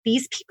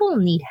these people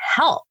need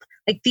help.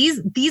 Like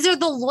these are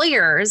the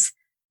lawyers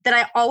that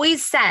I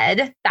always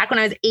said back when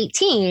I was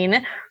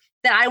 18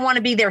 that I want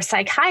to be their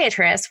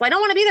psychiatrist. Well, I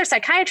don't want to be their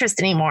psychiatrist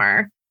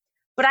anymore,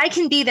 but I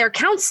can be their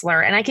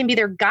counselor and I can be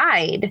their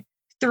guide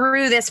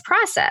through this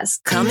process.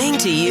 Coming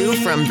to you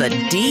from the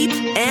deep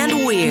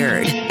and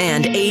weird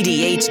and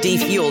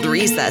ADHD-fueled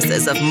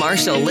recesses of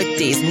Marshall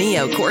Lichty's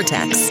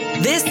neocortex,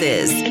 this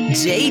is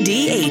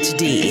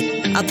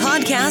JDHD, a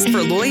podcast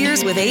for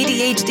lawyers with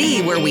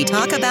ADHD where we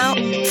talk about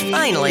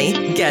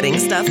finally getting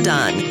stuff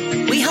done.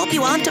 We help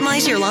you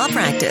optimize your law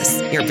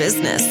practice, your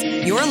business,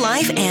 your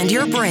life, and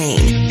your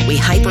brain. We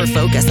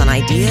hyper-focus on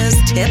ideas,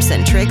 tips,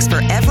 and tricks for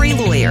every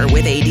lawyer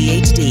with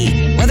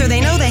ADHD, whether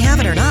they know they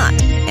have it or not.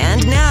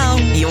 And now,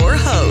 your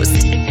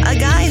host, a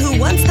guy who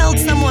once held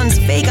someone's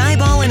fake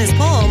eyeball in his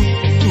palm,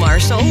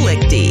 Marshall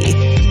Lichty.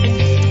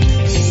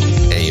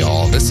 Hey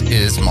y'all, this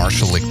is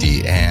Marshall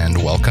Lichty,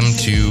 and welcome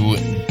to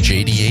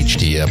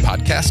JDHD, a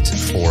podcast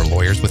for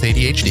lawyers with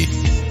ADHD.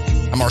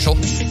 I'm Marshall,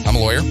 I'm a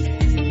lawyer,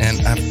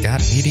 and I've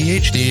got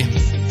ADHD.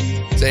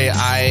 Today,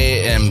 I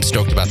am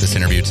stoked about this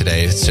interview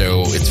today,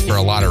 so it's for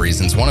a lot of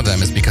reasons. One of them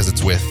is because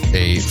it's with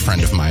a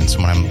friend of mine,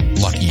 someone I'm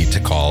lucky to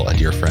call a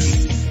dear friend.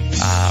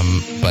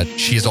 But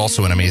she is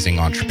also an amazing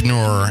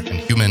entrepreneur and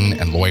human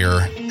and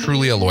lawyer,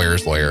 truly a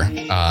lawyer's lawyer.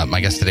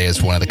 My guest today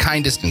is one of the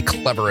kindest and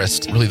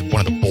cleverest, really one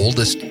of the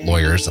boldest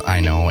lawyers I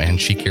know, and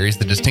she carries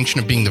the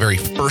distinction of being the very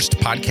first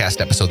podcast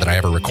episode that I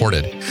ever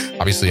recorded.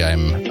 Obviously,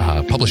 I'm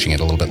publishing it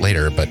a little bit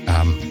later, but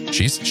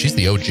she's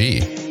the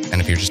OG. And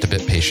if you're just a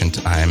bit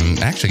patient, I'm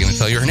actually going to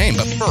tell you her name.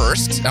 But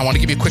first, I want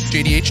to give you a quick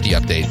JDHD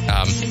update.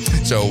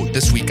 So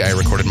this week, I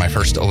recorded my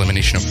first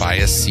Elimination of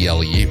Bias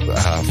CLE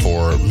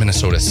for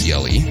Minnesota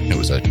CLE. It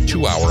was a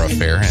 2-hour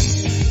affair in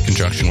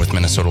conjunction with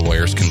Minnesota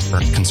Lawyers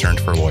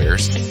Concerned for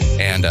Lawyers.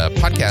 And a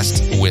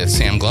podcast with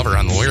Sam Glover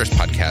on the Lawyers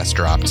Podcast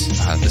dropped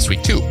this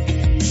week, too.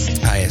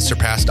 I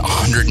surpassed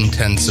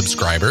 110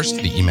 subscribers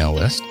to the email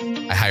list.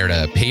 I hired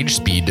a page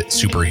speed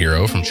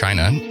superhero from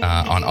China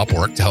on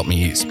Upwork to help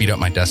me speed up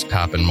my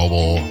desktop and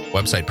mobile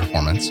website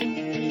performance.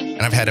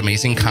 And I've had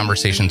amazing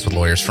conversations with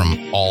lawyers from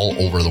all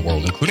over the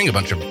world, including a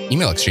bunch of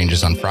email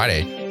exchanges on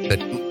Friday that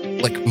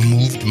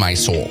moved my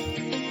soul.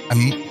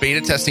 I'm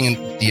beta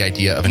testing the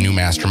idea of a new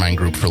mastermind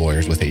group for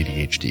lawyers with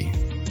ADHD.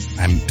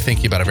 I'm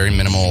thinking about a very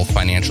minimal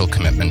financial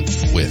commitment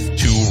with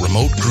 2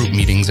 remote group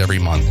meetings every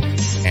month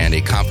and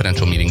a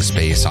confidential meeting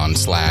space on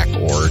Slack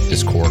or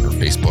Discord or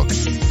Facebook.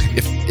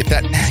 If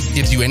that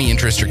gives you any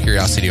interest or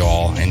curiosity at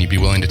all and you'd be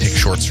willing to take a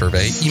short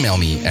survey, email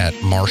me at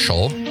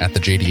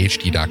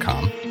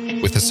marshall@thejdhd.com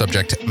with the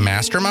subject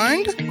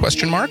mastermind ?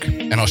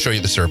 And I'll show you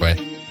the survey.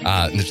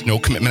 There's no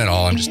commitment at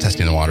all. I'm just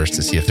testing the waters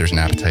to see if there's an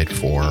appetite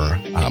for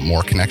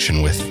more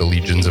connection with the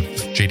legions of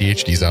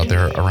JDHDs out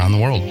there around the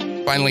world.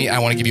 Finally, I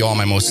want to give you all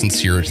my most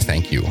sincere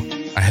thank you.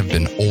 I have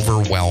been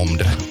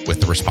overwhelmed with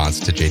the response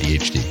to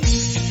JDHD.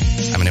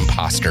 I'm an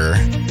imposter,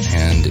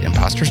 and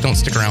imposters don't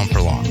stick around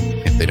for long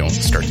if they don't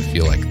start to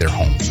feel like they're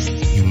home.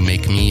 You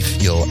make me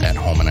feel at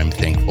home, and I'm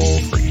thankful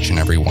for each and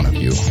every one of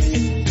you.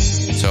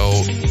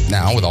 So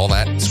now, with all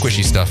that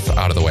squishy stuff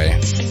out of the way,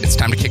 it's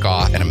time to kick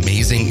off an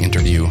amazing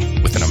interview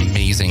with an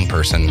amazing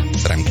person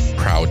that I'm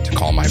proud to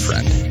call my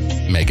friend,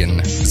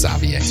 Megan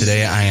Xavier.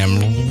 Today, I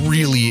am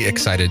really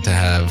excited to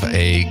have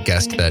a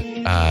guest that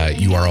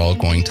you are all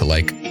going to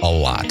like a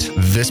lot.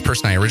 This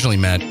person I originally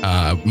met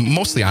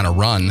mostly on a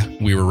run.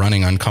 We were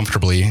running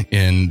uncomfortably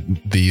in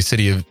the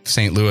city of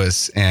St.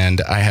 Louis, and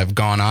I have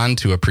gone on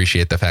to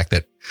appreciate the fact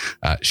that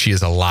she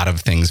is a lot of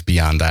things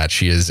beyond that.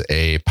 She is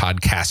a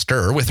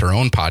podcaster with her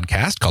own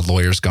podcast called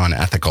Lawyers Gone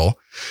Ethical.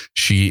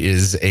 She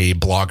is a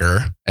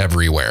blogger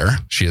everywhere.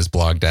 She has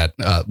blogged at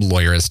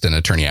Lawyerist and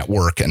Attorney at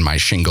Work and My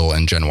Shingle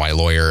and Gen Y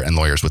Lawyer and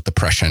Lawyers with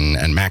Depression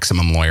and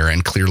Maximum Lawyer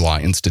and Clear Law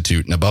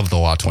Institute and Above the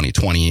Law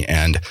 2020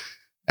 and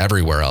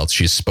everywhere else.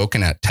 She's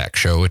spoken at Tech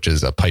Show, which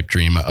is a pipe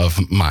dream of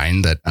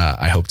mine that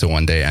I hope to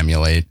one day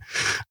emulate.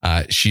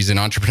 She's an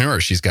entrepreneur.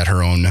 She's got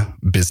her own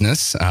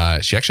business.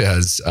 She actually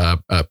has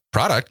a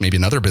product, maybe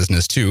another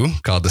business too,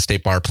 called the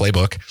State Bar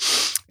Playbook.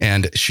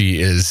 And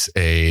she is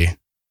a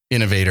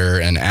innovator,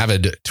 an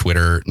avid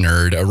Twitter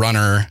nerd, a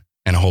runner,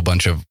 and a whole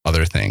bunch of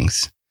other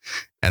things.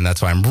 And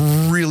that's why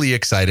I'm really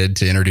excited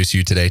to introduce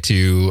you today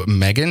to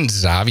Megan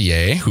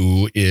Xavier,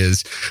 who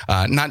is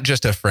not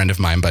just a friend of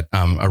mine, but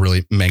a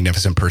really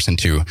magnificent person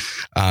too.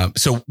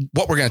 So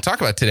what we're going to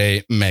talk about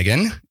today,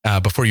 Megan,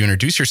 before you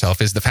introduce yourself,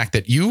 is the fact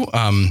that you,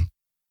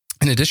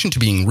 in addition to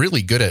being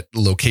really good at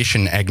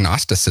location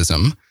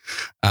agnosticism,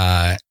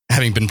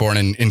 having been born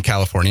in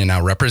California,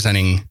 now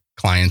representing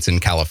clients in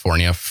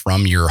California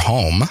from your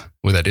home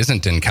that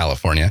isn't in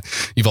California.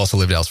 You've also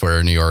lived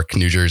elsewhere, New York,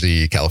 New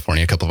Jersey,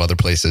 California, a couple of other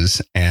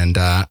places. And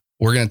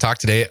we're going to talk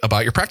today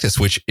about your practice,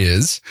 which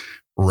is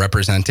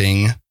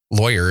representing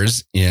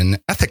lawyers in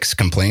ethics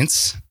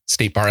complaints,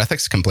 state bar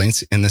ethics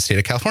complaints in the state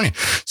of California.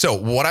 So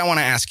what I want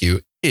to ask you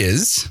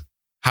is,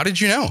 how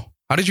did you know?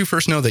 How did you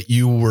first know that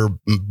you were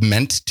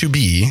meant to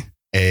be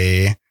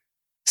a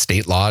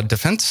state law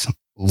defense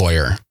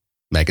lawyer,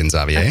 Megan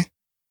Xavier?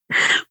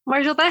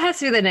 Marshall, that has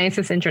to be the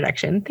nicest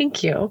introduction.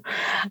 Thank you.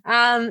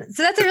 So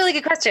that's a really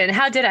good question.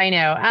 How did I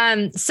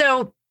know?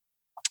 So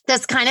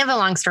that's kind of a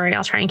long story.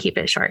 I'll try and keep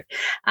it short.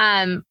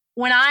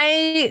 When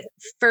I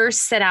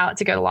first set out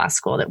to go to law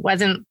school, it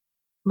wasn't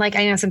like,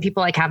 I know some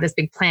people like have this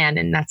big plan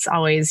and that's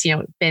always,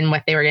 been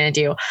what they were going to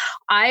do.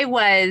 I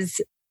was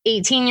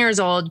 18 years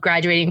old,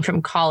 graduating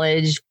from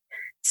college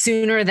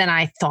sooner than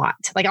I thought.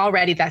 Like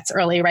already that's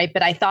early, right?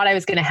 But I thought I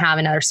was going to have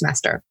another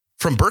semester.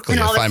 From Berkeley,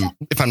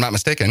 if I'm not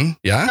mistaken.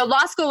 Yeah. So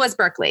law school was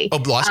Berkeley. Oh,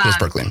 law school is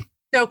Berkeley.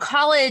 So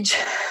college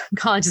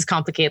is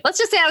complicated. Let's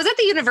just say I was at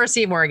the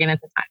University of Oregon at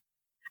the time.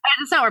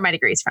 That's not where my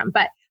degree is from,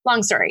 but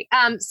long story.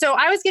 So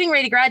I was getting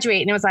ready to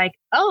graduate and it was like,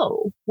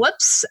 oh,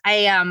 whoops.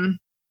 I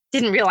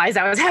didn't realize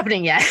that was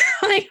happening yet.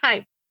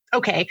 I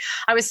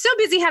was so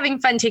busy having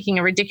fun taking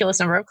a ridiculous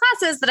number of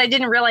classes that I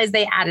didn't realize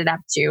they added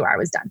up to I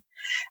was done.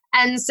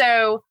 And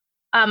so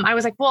I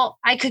was like, well,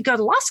 I could go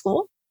to law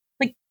school.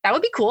 Like that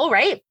would be cool,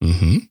 right?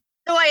 Mm-hmm.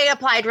 So I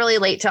applied really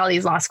late to all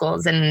these law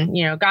schools and,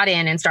 got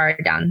in and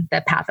started down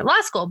the path of law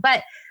school.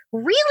 But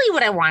really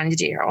what I wanted to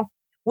do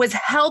was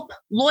help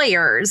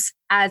lawyers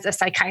as a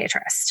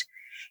psychiatrist.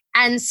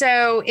 And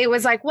so it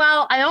was like,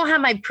 well, I don't have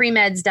my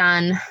pre-meds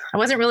done. I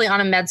wasn't really on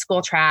a med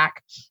school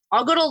track.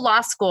 I'll go to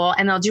law school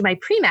and I'll do my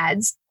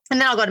pre-meds and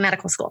then I'll go to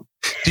medical school.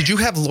 Did you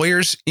have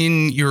lawyers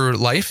in your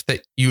life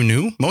that you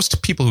knew?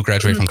 Most people who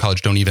graduate from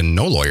college don't even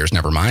know lawyers,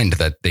 never mind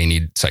that they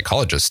need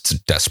psychologists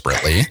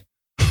desperately.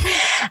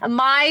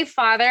 My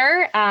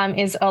father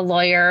is a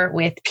lawyer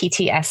with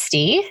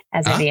PTSD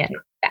as a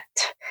Vietnam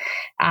vet.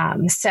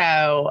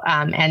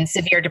 And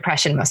severe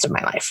depression most of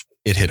my life.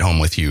 It hit home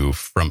with you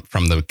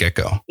from the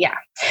get-go. Yeah.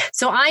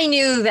 So I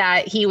knew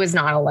that he was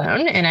not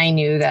alone. And I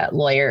knew that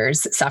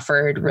lawyers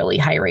suffered really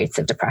high rates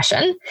of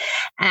depression.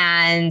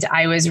 And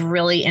I was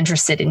really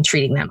interested in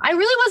treating them. I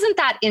really wasn't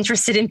that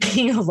interested in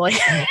being a lawyer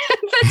at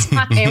the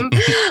time.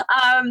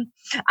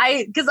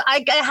 Because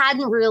I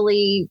hadn't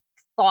really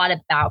thought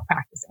about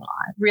practicing law.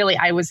 Really,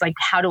 I was like,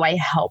 how do I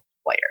help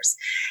lawyers?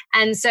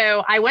 And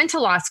so I went to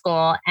law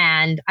school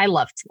and I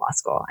loved law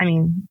school. I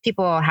mean,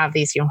 people have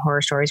these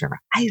horror stories where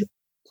I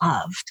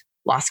loved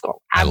law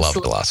school.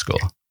 Absolutely.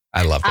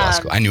 I loved law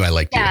school. I knew I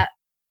liked you.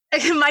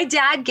 My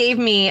dad gave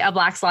me a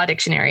Black's Law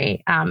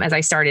Dictionary as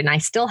I started, and I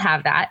still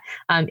have that.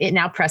 It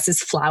now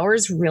presses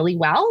flowers really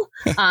well.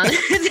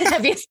 It's the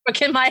heaviest book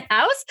in my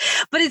house,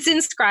 but it's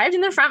inscribed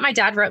in the front. My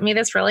dad wrote me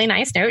this really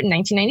nice note in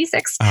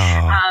 1996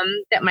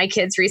 that my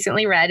kids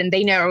recently read, and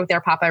they know their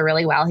papa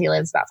really well. He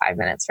lives about 5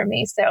 minutes from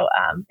me. So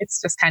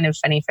it's just kind of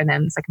funny for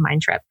them. It's like a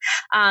mind trip.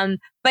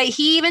 But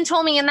he even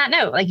told me in that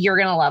note, like, you're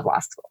going to love law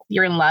school.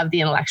 You're going to love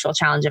the intellectual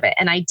challenge of it.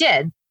 And I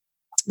did.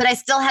 But I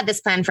still had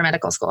this plan for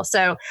medical school.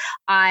 So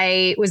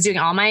I was doing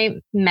all my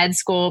med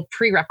school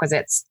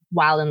prerequisites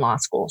while in law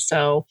school.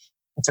 So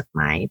I took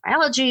my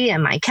biology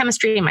and my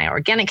chemistry and my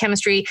organic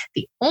chemistry.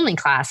 The only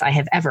class I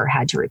have ever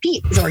had to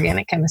repeat is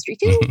organic chemistry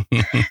too.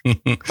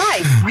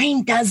 My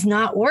brain does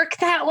not work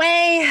that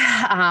way.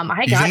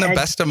 Even the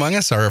best among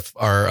us are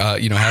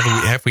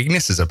have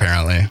weaknesses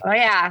apparently. Oh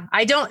yeah.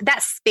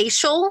 That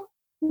spatial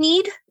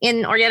need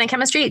in organic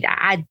chemistry,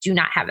 I do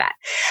not have that.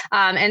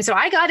 And so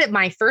I got it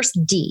my first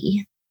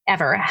D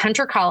ever at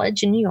Hunter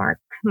College in New York,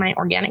 my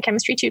organic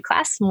chemistry 2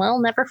 class. We'll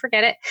never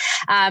forget it.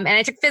 And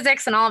I took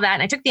physics and all of that.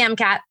 And I took the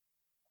MCAT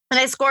and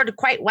I scored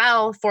quite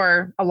well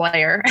for a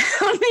lawyer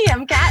on the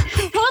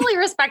MCAT. Totally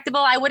respectable.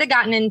 I would have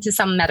gotten into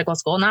some medical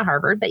school, not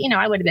Harvard, but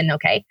I would have been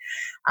okay.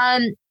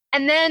 And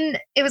then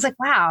it was like,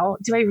 wow,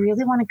 do I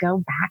really want to go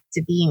back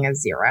to being a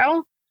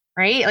zero?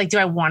 Right? Like, do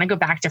I want to go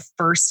back to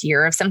first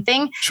year of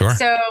something? Sure.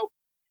 So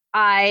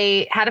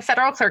I had a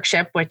federal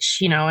clerkship, which,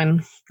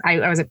 and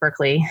I was at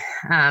Berkeley,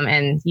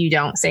 and you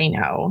don't say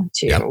no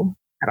to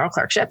federal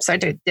clerkship. So I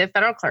did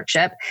federal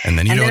clerkship. And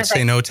then you don't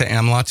say no to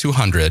AmLaw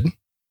 200.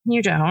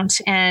 You don't.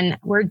 And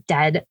we're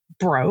dead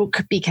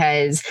broke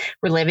because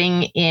we're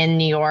living in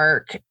New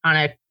York on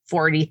a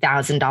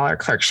 $40,000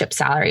 clerkship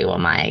salary. Well,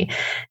 my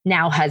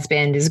now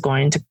husband is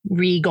going to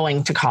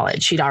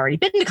college. She'd already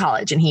been to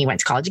college and he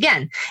went to college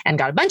again and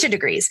got a bunch of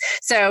degrees.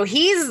 So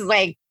he's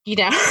like,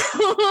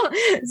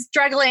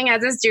 struggling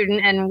as a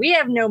student and we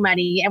have no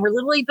money and we're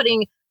literally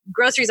putting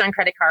groceries on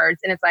credit cards.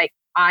 And it's like,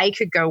 I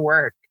could go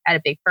work at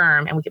a big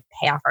firm and we could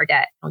pay off our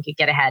debt and we could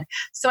get ahead.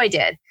 So I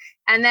did.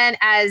 And then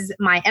as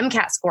my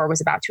MCAT score was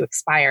about to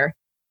expire,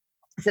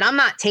 I said, I'm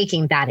not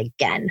taking that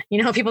again.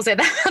 People say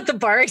that at the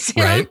bar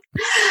exam. Right.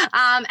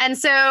 And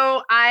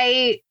so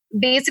I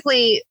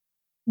basically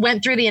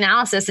went through the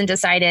analysis and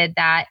decided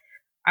that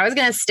I was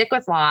going to stick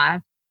with law,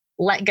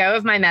 let go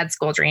of my med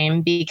school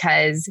dream,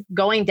 because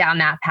going down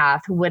that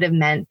path would have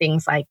meant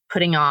things like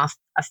putting off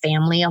a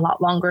family a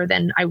lot longer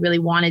than I really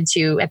wanted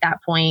to at that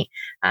point.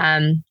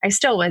 I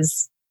still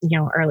was,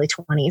 early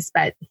 20s,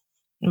 but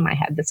in my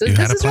head, this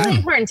was really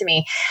important to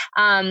me.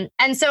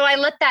 And so I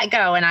let that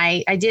go and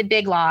I did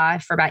big law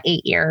for about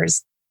 8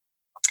 years,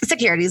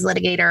 securities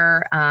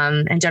litigator,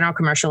 and general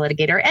commercial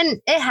litigator. And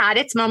it had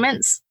its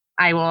moments.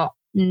 I will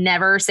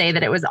never say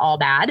that it was all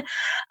bad.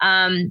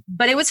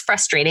 But it was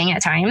frustrating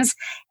at times.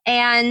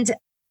 And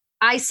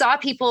I saw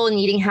people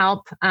needing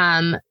help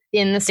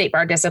in the state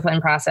bar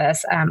discipline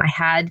process. I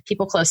had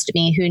people close to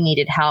me who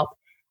needed help,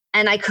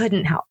 and I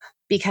couldn't help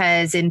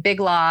because in big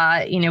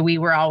law, we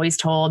were always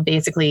told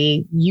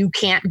basically you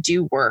can't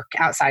do work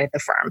outside of the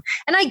firm.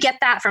 And I get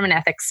that from an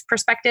ethics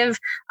perspective,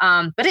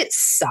 but it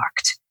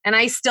sucked. And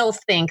I still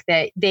think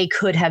that they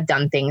could have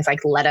done things like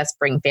let us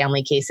bring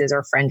family cases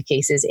or friend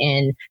cases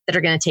in that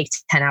are going to take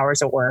 10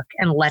 hours of work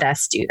and let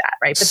us do that,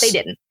 right? But they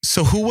didn't.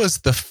 So who was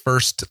the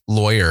first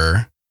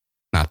lawyer,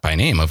 not by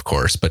name, of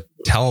course, but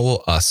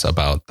tell us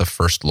about the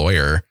first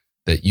lawyer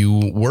that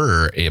you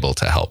were able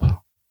to help?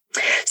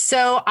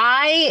 So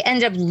I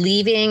ended up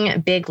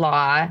leaving big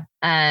law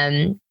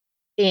in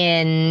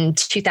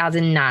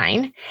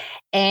 2009,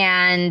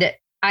 and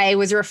I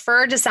was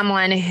referred to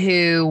someone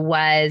who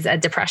was a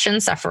depression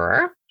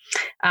sufferer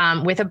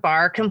with a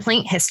bar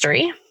complaint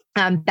history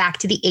back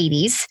to the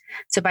 80s.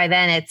 So by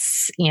then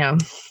it's,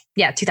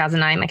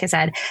 2009, like I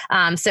said.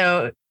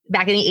 So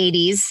back in the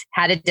 80s,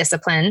 had a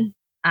discipline.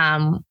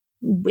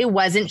 It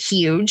wasn't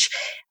huge.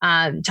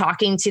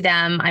 Talking to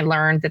them, I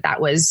learned that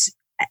was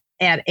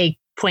at a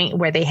point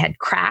where they had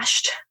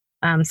crashed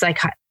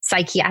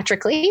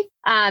psychiatrically.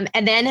 And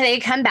then they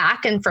come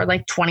back and for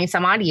like 20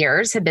 some odd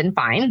years have been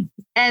fine.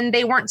 And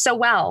they weren't so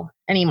well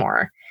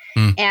anymore.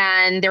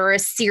 And there were a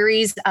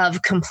series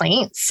of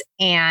complaints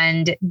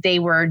and they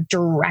were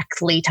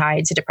directly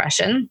tied to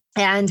depression.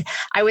 And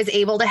I was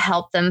able to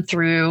help them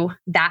through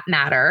that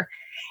matter.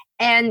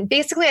 And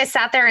basically, I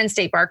sat there in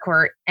state bar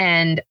court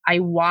and I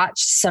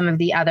watched some of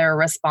the other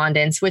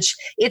respondents, which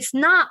it's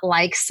not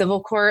like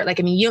civil court.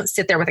 You don't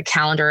sit there with a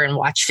calendar and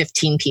watch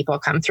 15 people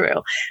come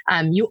through.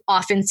 You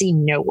often see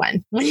no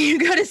one. When you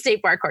go to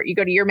state bar court, you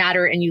go to your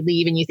matter and you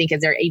leave and you think,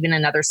 is there even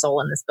another soul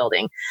in this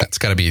building? That's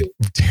got to be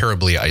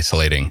terribly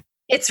isolating.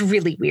 It's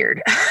really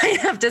weird. I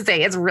have to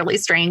say it's really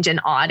strange and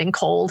odd and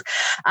cold.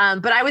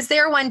 But I was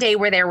there one day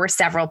where there were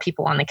several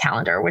people on the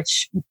calendar,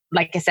 which,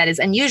 like I said, is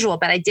unusual.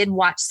 But I did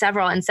watch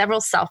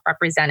several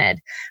self-represented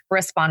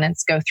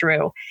respondents go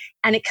through.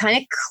 And it kind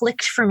of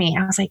clicked for me.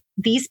 I was like,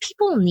 these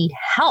people need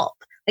help.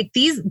 Like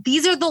these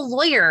are the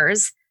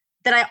lawyers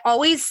that I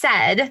always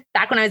said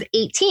back when I was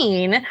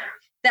 18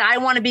 that I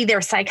want to be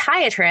their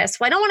psychiatrist.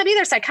 Well, I don't want to be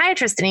their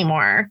psychiatrist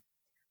anymore,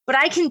 but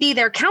I can be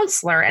their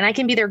counselor and I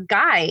can be their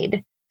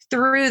guide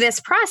through this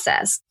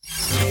process.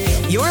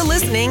 You're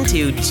listening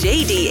to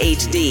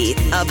JDHD,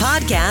 a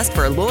podcast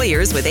for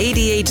lawyers with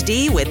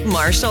ADHD with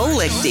Marshall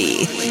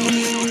Lichty.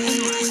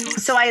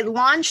 So I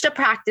launched a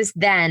practice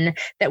then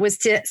that was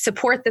to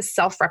support the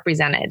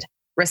self-represented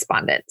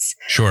respondents,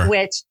 sure,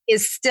 which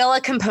is still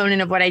a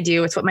component of what I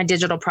do. It's what my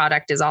digital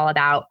product is all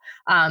about.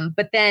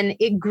 But then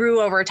it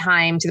grew over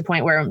time to the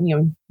point where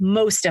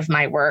most of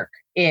my work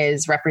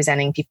is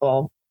representing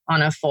people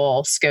on a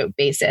full scope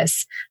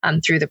basis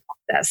through the process.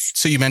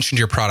 So you mentioned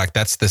your product.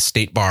 That's the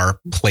State Bar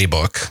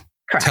Playbook.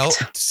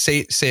 Correct.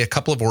 Say a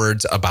couple of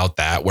words about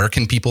that. Where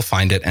can people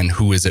find it and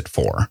who is it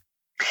for?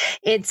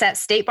 It's at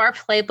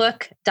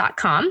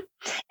statebarplaybook.com.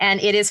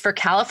 And it is for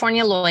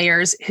California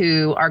lawyers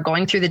who are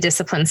going through the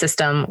discipline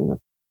system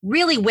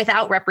really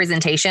without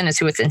representation is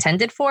who it's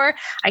intended for.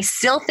 I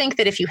still think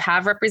that if you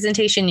have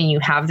representation and you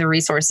have the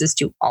resources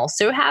to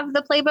also have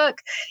the playbook,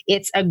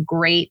 it's a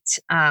great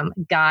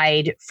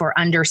guide for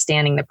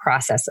understanding the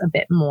process a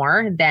bit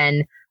more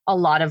than a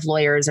lot of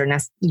lawyers are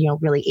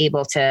really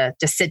able to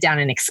just sit down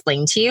and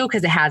explain to you,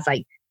 because it has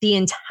like the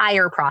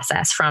entire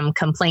process from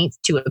complaint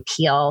to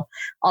appeal,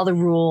 all the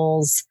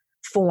rules,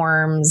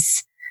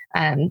 forms,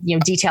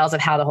 details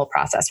of how the whole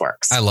process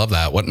works. I love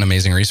that. What an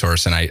amazing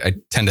resource. And I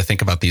tend to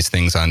think about these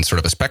things on sort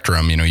of a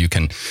spectrum. You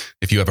can,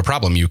 if you have a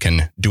problem, you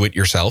can do it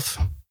yourself.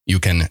 You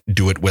can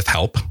do it with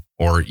help,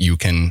 or you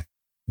can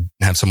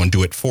have someone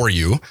do it for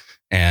you.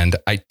 And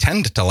I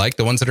tend to like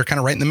the ones that are kind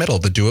of right in the middle,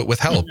 the do it with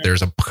help. Mm-hmm.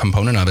 There's a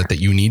component of it that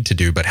you need to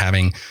do, but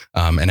having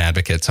an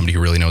advocate, somebody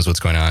who really knows what's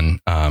going on,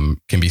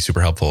 can be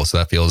super helpful. So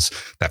that feels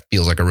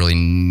like a really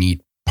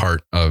neat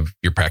part of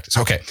your practice.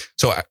 Okay.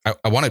 So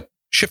I want to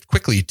shift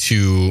quickly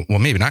to, well,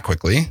 maybe not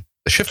quickly.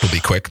 The shift will be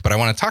quick, but I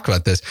want to talk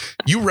about this.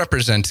 You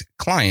represent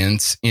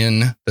clients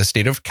in the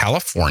state of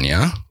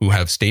California who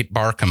have state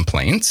bar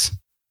complaints.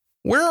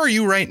 Where are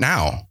you right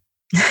now?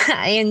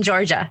 In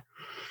Georgia.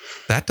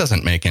 That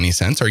doesn't make any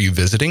sense. Are you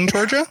visiting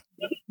Georgia?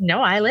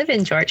 No, I live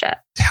in Georgia.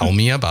 Tell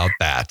me about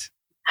that.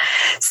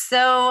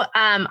 So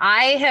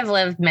I have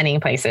lived many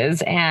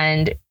places.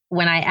 And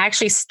when I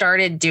actually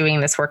started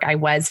doing this work, I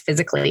was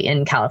physically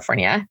in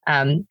California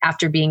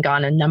after being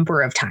gone a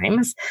number of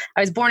times. I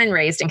was born and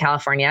raised in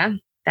California.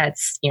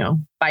 That's,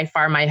 by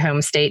far my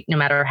home state, no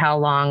matter how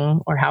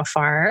long or how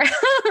far,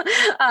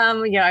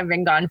 I've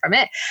been gone from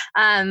it.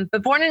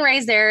 But born and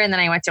raised there. And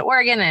then I went to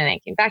Oregon and I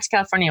came back to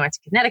California. I went to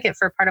Connecticut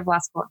for part of law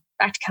school,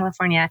 back to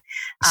California.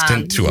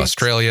 Stint to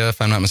Australia,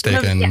 if I'm not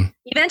mistaken.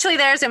 Eventually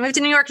there. So I moved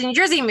to New York and New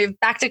Jersey, moved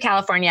back to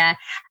California,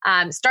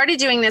 started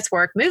doing this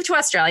work, moved to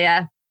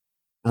Australia.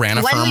 Ran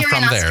a firm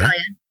from there.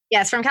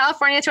 Yes, from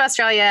California to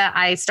Australia,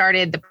 I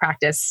started the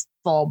practice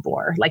full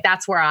bore. Like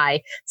that's where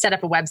I set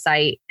up a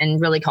website and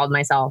really called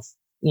myself,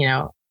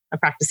 a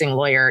practicing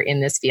lawyer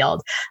in this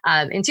field.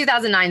 In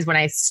 2009 is when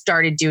I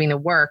started doing the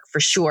work for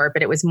sure,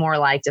 but it was more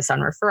like just on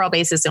referral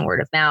basis and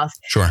word of mouth.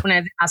 Sure. When I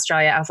was in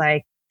Australia, I was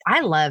like,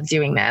 I love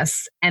doing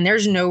this and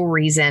there's no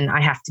reason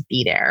I have to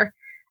be there.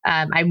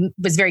 I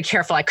was very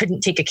careful. I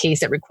couldn't take a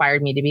case that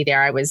required me to be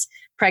there. I was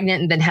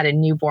pregnant and then had a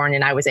newborn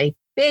and I was a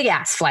big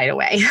ass flight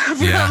away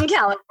from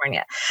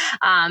California.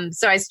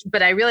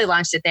 But I really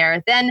launched it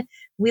there. Then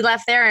we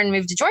left there and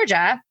moved to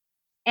Georgia.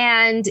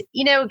 And,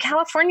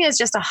 California is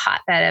just a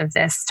hotbed of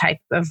this type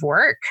of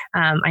work.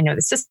 I know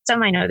the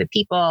system. I know the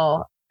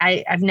people.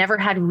 I've never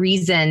had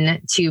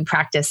reason to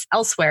practice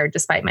elsewhere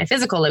despite my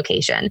physical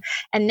location.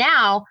 And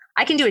now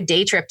I can do a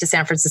day trip to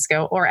San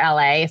Francisco or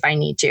LA if I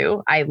need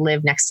to. I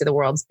live next to the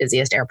world's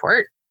busiest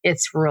airport.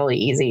 It's really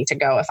easy to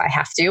go if I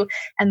have to.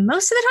 And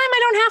most of the time I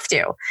don't have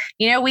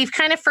to. We've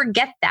kind of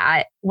forget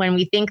that when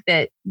we think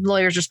that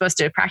lawyers are supposed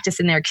to practice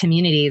in their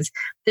communities.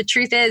 The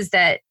truth is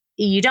that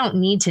you don't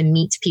need to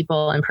meet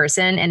people in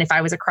person. And if I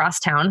was across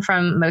town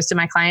from most of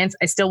my clients,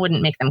 I still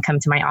wouldn't make them come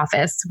to my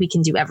office. We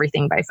can do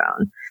everything by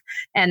phone.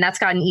 And that's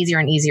gotten easier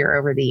and easier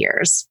over the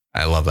years.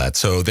 I love that.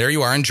 So there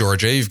you are in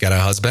Georgia. You've got a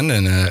husband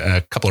and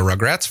a couple of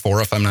rugrats,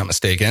 4, if I'm not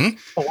mistaken.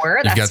 4,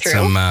 that's true.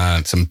 You've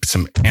got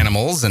some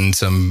animals and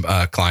some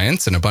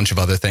clients and a bunch of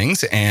other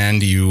things.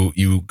 And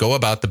you go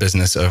about the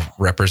business of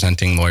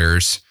representing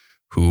lawyers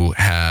who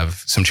have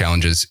some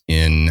challenges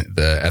in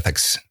the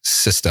ethics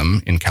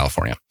system in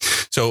California.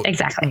 So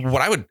exactly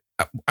what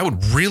I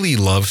would really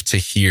love to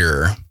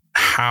hear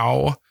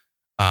how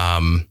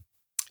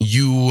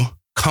you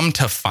come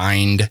to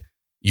find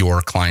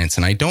your clients.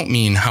 And I don't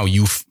mean how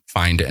you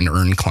find and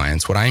earn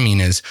clients. What I mean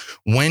is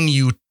when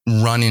you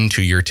run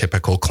into your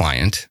typical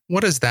client,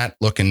 what does that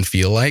look and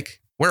feel like?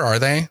 Where are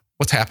they?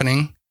 What's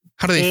happening?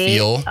 How do they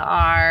feel? They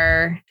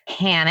are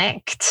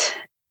panicked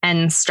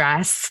and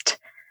stressed,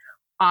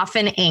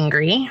 often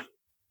angry,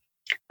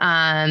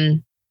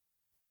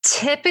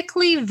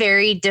 typically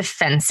very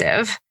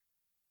defensive.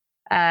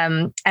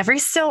 Every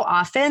so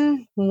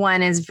often,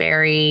 one is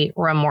very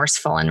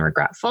remorseful and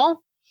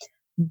regretful,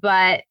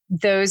 but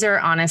those are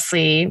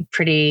honestly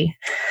pretty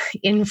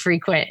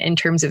infrequent in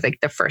terms of like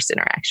the first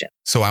interaction.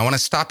 So I want to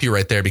stop you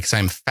right there because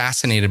I'm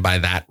fascinated by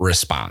that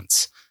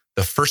response.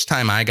 The first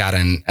time I got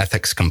an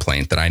ethics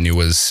complaint that I knew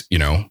was,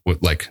 it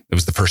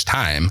was the first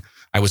time,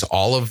 I was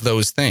all of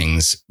those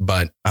things.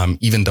 But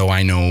even though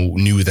I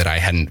knew that I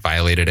hadn't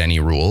violated any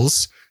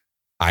rules,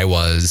 I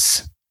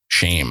was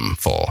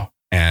shameful.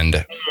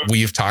 And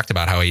we've talked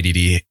about how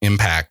ADD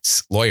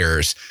impacts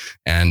lawyers.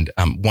 And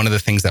one of the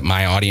things that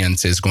my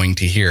audience is going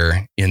to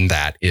hear in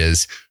that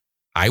is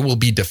I will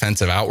be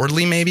defensive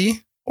outwardly,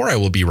 maybe, or I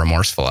will be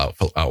remorseful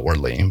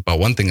outwardly. But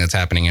one thing that's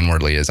happening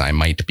inwardly is I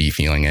might be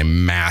feeling a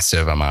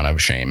massive amount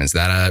of shame. Is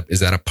that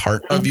a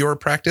part of your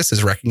practice,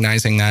 is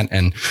recognizing that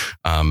and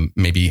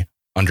maybe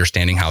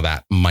understanding how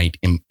that might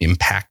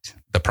impact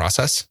the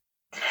process?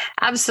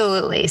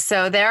 Absolutely.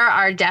 So there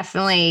are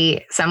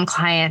definitely some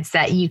clients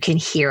that you can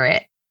hear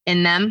it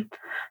in them,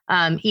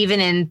 even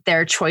in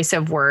their choice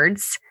of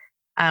words,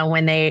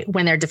 when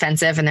they're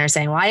defensive and they're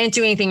saying, well, I didn't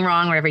do anything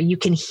wrong, whatever, you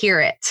can hear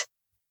it,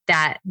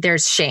 that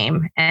there's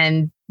shame.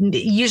 And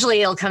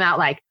usually it'll come out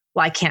like,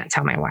 well, I can't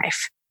tell my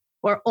wife,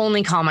 or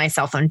only call my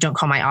cell phone. Don't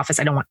call my office.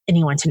 I don't want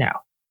anyone to know.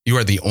 You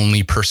are the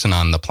only person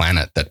on the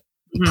planet that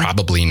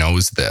probably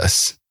knows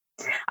this.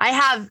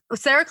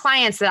 There are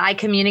clients that I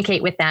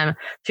communicate with them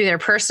through their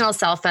personal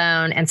cell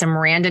phone and some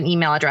random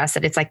email address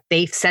that it's like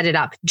they've set it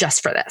up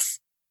just for this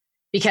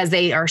because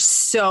they are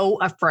so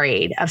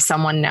afraid of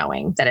someone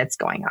knowing that it's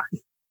going on.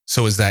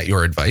 So is that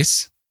your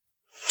advice?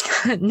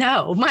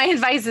 No, my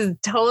advice is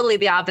totally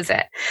the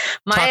opposite.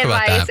 My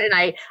advice,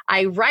 and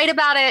I write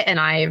about it and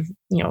I've,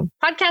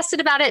 podcasted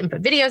about it and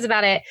put videos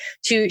about it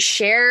to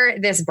share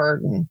this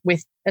burden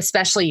with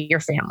especially your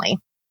family.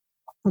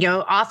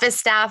 Office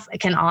staff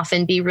can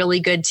often be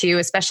really good too,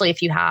 especially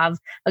if you have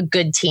a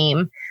good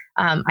team.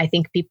 I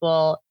think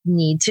people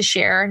need to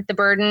share the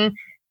burden.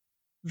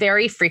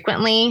 Very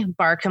frequently,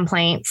 bar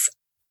complaints,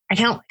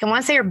 I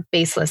want to say are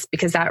baseless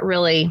because that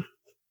really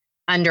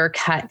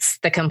undercuts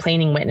the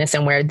complaining witness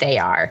and where they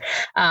are.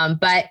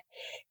 But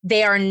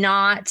they are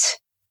not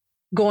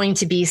going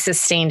to be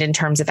sustained in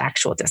terms of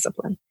actual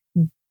discipline.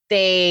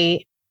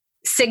 They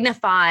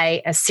signify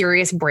a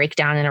serious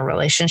breakdown in a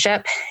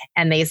relationship,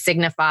 and they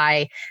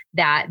signify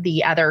that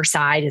the other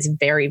side is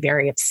very,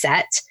 very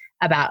upset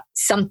about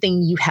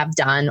something you have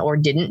done or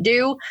didn't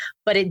do,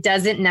 but it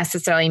doesn't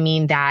necessarily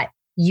mean that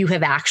you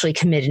have actually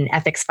committed an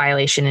ethics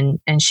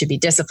violation and should be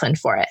disciplined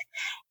for it.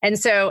 And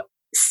so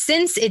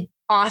since it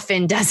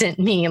often doesn't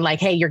mean like,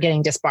 hey, you're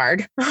getting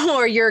disbarred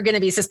or you're going to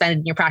be suspended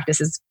and your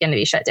practice is going to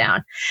be shut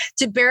down,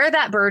 to bear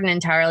that burden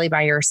entirely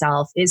by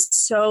yourself is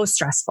so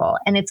stressful,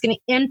 and it's going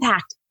to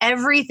impact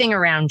everything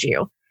around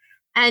you.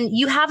 And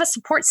you have a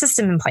support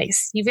system in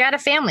place. You've got a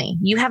family.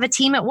 You have a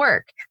team at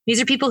work.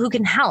 These are people who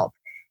can help.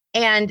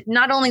 And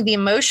not only the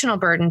emotional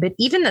burden, but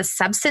even the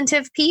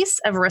substantive piece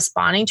of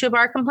responding to a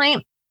bar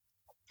complaint.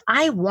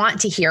 I want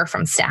to hear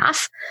from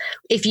staff.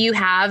 If you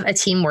have a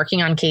team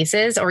working on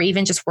cases or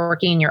even just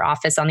working in your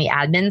office on the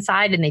admin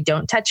side and they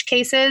don't touch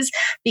cases,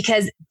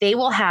 because they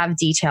will have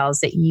details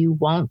that you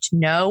won't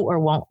know or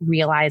won't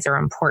realize are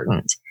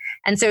important.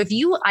 And so if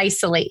you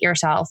isolate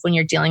yourself when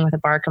you're dealing with a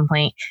bar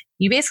complaint,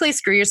 you basically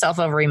screw yourself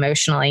over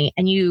emotionally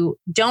and you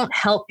don't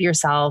help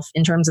yourself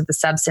in terms of the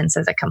substance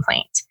of the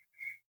complaint.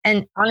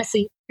 And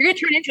honestly, you're going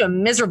to turn into a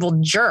miserable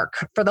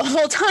jerk for the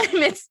whole time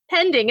it's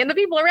pending, and the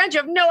people around you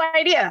have no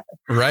idea.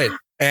 Right.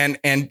 And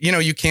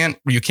you can't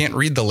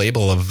read the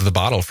label of the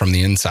bottle from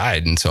the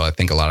inside. And so I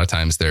think a lot of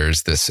times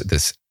there's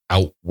this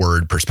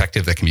outward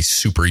perspective that can be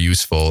super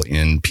useful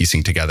in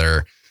piecing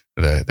together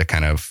the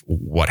kind of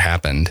what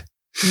happened.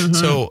 Mm-hmm.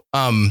 So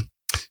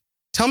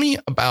tell me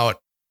about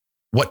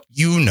what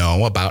you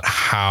know about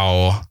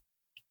how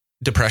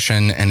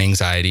depression and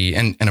anxiety,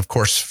 and of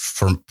course,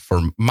 for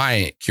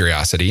my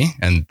curiosity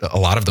and a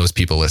lot of those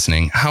people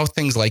listening, how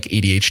things like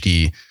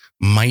ADHD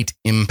might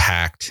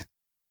impact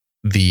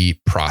the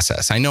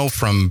process. I know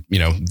from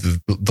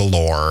the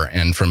lore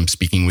and from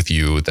speaking with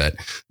you that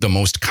the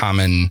most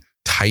common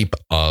type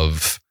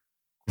of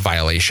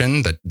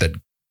violation that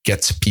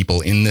gets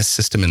people in this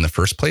system in the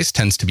first place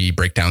tends to be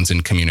breakdowns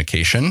in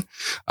communication.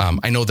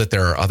 I know that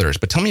there are others,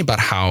 but tell me about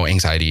how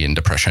anxiety and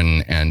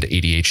depression and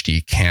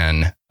ADHD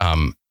can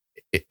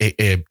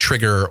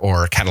trigger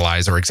or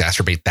catalyze or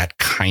exacerbate that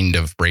kind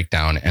of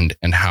breakdown, and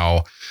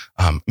how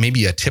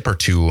maybe a tip or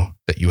two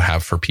that you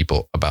have for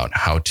people about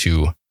how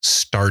to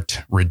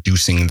start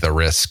reducing the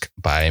risk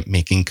by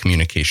making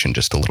communication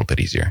just a little bit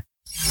easier.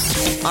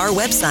 Our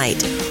website,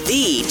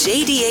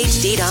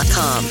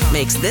 thejdhd.com,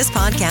 makes this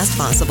podcast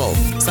possible.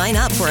 Sign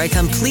up for a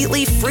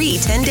completely free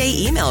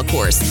 10-day email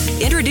course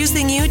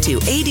introducing you to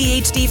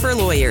ADHD for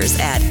lawyers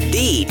at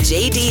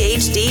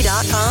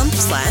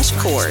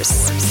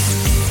thejdhd.com/course.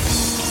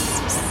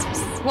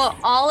 Well,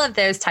 all of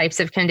those types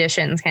of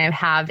conditions kind of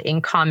have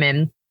in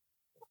common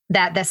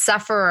that the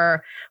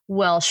sufferer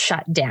will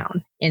shut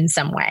down in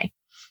some way.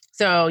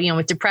 So,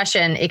 with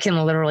depression, it can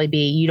literally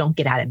be you don't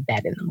get out of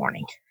bed in the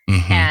morning.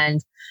 Mm-hmm.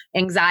 And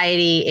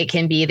anxiety, it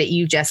can be that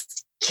you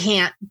just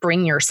can't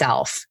bring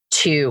yourself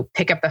to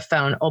pick up the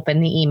phone,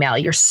 open the email.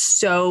 You're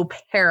so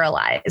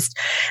paralyzed.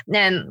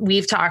 And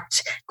we've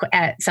talked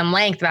at some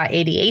length about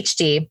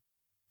ADHD.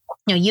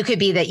 You could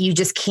be that you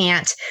just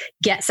can't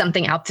get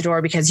something out the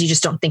door because you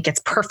just don't think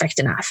it's perfect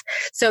enough.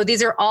 So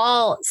these are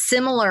all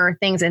similar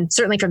things. And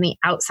certainly from the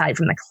outside,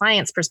 from the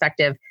client's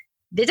perspective,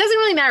 it doesn't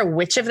really matter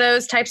which of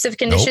those types of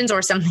conditions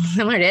or something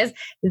similar it is.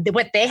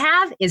 What they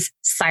have is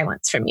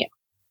silence from you.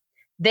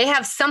 They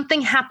have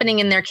something happening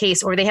in their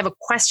case, or they have a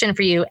question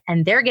for you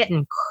and they're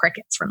getting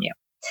crickets from you.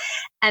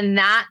 And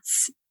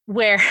that's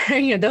where,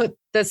 the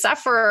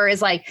sufferer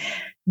is like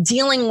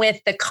dealing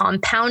with the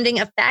compounding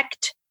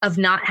effect of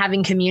not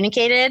having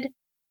communicated.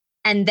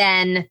 And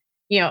then,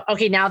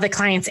 okay, now the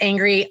client's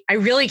angry. I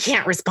really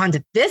can't respond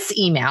to this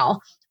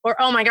email. Or,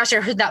 oh my gosh,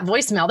 I heard that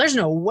voicemail. There's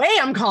no way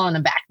I'm calling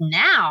them back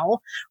now,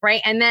 right?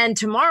 And then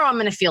tomorrow I'm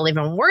going to feel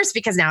even worse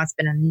because now it's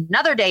been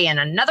another day and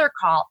another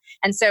call.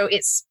 And so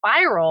it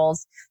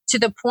spirals to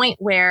the point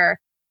where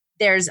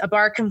there's a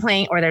bar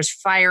complaint or there's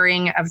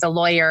firing of the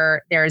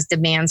lawyer. There's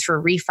demands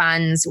for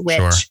refunds,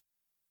 which,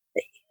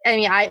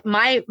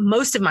 sure.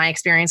 Most of my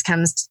experience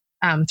comes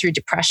through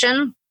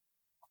depression.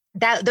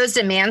 Those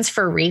demands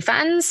for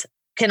refunds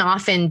can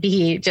often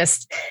be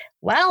just,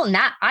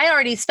 I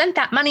already spent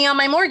that money on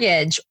my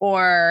mortgage,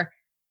 or,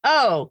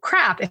 oh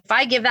crap, if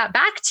I give that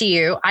back to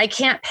you, I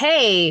can't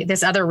pay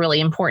this other really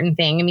important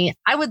thing.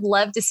 I would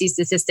love to see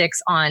statistics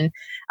on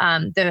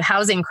the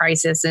housing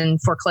crisis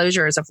and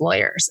foreclosures of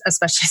lawyers,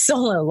 especially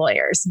solo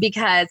lawyers,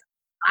 because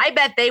I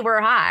bet they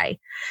were high.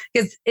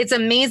 Because it's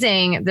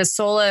amazing. The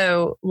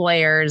solo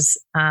lawyers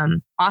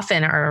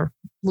often are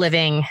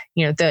living,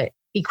 the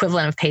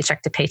equivalent of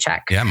paycheck to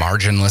paycheck. Yeah,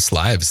 marginless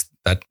lives.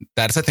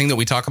 That's a thing that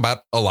we talk about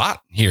a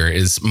lot here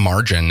is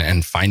margin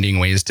and finding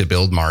ways to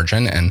build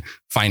margin, and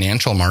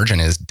financial margin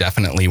is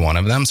definitely one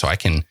of them. So I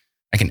can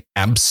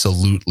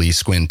absolutely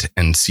squint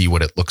and see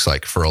what it looks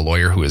like for a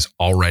lawyer who is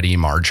already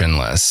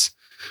marginless,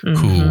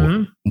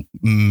 who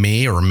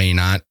may or may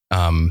not,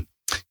 have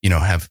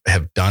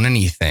done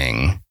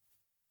anything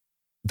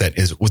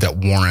that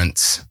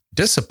warrants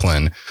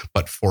discipline,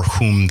 but for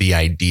whom the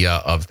idea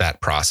of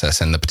that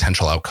process and the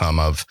potential outcome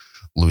of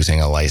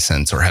losing a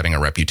license or having a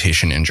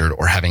reputation injured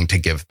or having to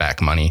give back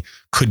money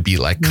could be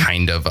like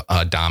kind of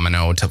a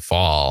domino to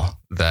fall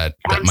that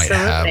might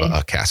have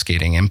a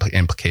cascading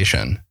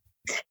implication.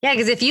 Yeah,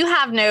 because if you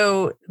have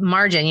no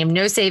margin, you have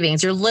no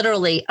savings, you're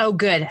literally, oh,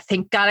 good.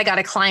 Thank God I got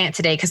a client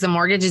today because the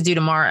mortgage is due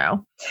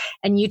tomorrow.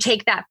 And you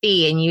take that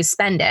fee and you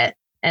spend it.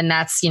 And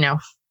that's,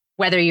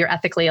 whether you're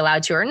ethically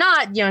allowed to or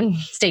not,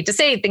 state to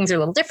state, things are a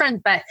little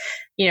different, but,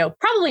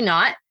 probably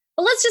not.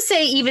 But let's just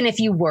say, even if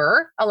you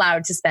were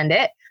allowed to spend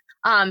it,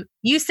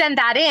 you send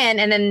that in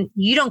and then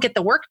you don't get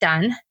the work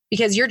done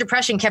because your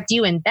depression kept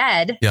you in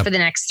bed for the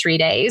next 3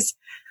 days.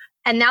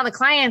 And now the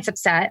client's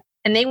upset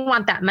and they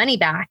want that money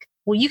back.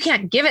 Well, you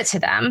can't give it to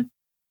them.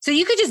 So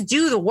you could just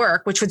do the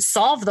work, which would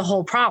solve the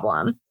whole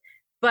problem.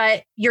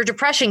 but your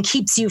depression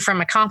keeps you from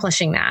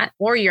accomplishing that,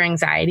 or your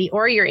anxiety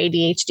or your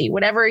ADHD,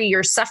 whatever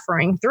you're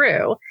suffering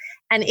through.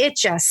 And it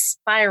just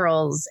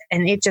spirals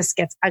and it just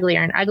gets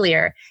uglier and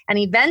uglier. And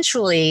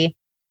eventually,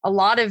 a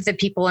lot of the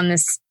people in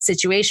this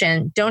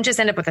situation don't just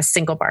end up with a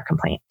single bar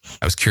complaint.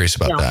 I was curious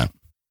about that.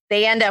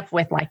 They end up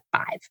with like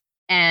 5.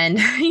 And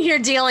you're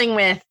dealing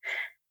with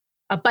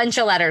a bunch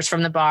of letters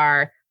from the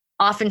bar,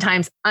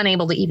 oftentimes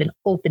unable to even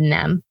open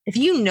them. If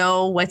you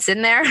know what's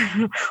in there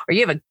or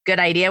you have a good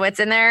idea what's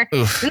in there,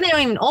 then they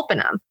don't even open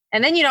them.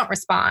 And then you don't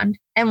respond.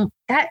 And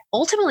that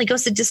ultimately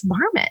goes to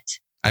disbarment.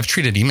 I've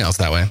treated emails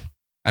that way.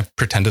 I've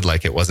pretended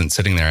like it wasn't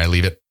sitting there. I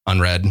leave it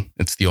unread.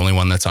 It's the only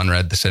one that's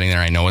unread. That's sitting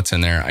there. I know it's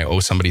in there. I owe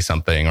somebody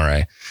something,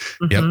 or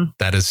yep,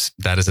 that is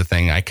a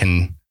thing. I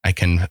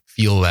can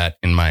feel that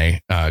in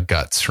my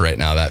guts right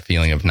now, that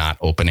feeling of not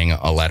opening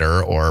a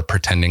letter or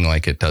pretending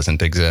like it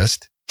doesn't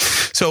exist.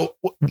 So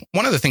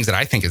one of the things that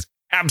I think is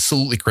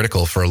absolutely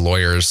critical for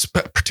lawyers,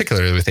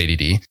 particularly with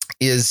ADD,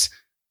 is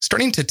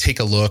starting to take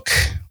a look.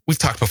 We've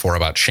talked before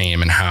about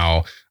shame and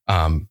how,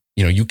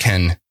 you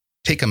can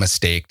take a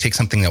mistake, take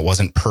something that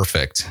wasn't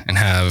perfect and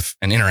have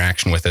an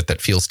interaction with it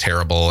that feels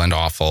terrible and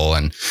awful.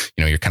 And,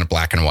 you're kind of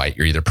black and white.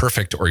 You're either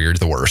perfect or you're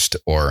the worst,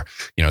 or,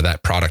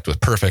 that product was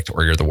perfect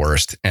or you're the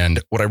worst.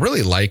 And what I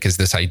really like is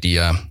this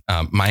idea,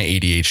 my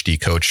ADHD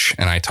coach,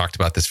 and I talked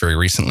about this very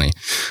recently,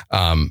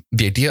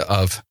 the idea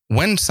of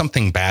when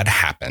something bad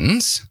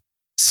happens,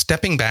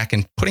 stepping back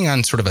and putting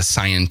on sort of a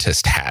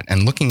scientist hat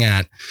and looking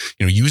at,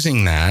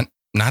 using that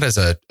not as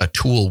a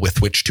tool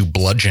with which to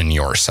bludgeon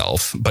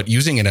yourself, but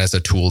using it as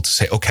a tool to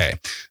say, okay,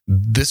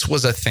 this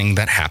was a thing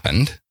that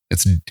happened.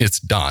 It's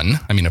done.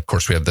 I mean, of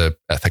course, we have the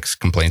ethics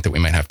complaint that we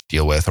might have to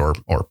deal with, or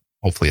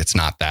hopefully it's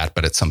not that,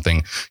 but it's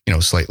something,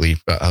 slightly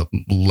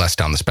less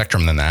down the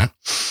spectrum than that.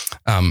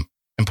 And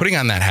putting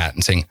on that hat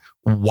and saying,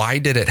 why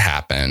did it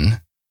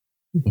happen?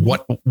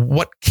 What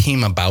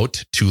came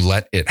about to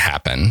let it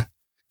happen?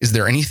 Is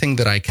there anything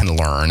that I can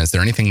learn? Is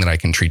there anything that I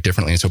can treat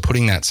differently? And so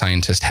putting that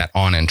scientist hat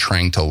on and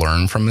trying to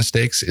learn from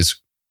mistakes is,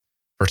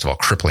 first of all,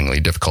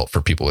 cripplingly difficult for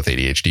people with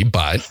ADHD.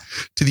 But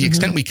to the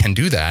extent we can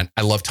do that,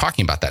 I love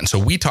talking about that. And so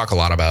we talk a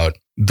lot about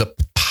the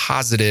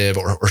positive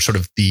or sort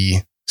of the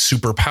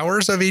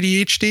superpowers of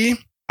ADHD.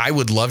 I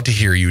would love to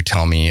hear you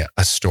tell me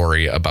a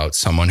story about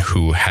someone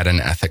who had an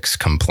ethics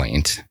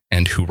complaint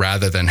and who,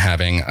 rather than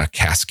having a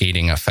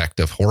cascading effect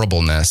of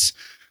horribleness,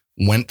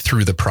 went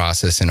through the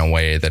process in a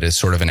way that is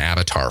sort of an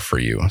avatar for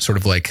you, sort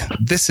of like,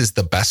 this is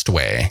the best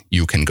way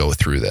you can go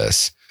through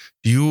this.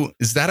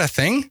 Is that a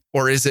thing?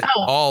 Or is it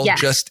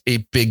just a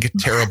big,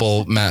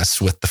 terrible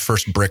mess with the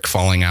first brick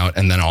falling out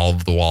and then all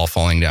of the wall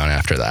falling down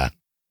after that?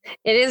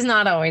 It is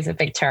not always a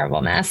big,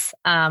 terrible mess.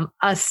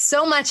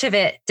 So much of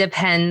it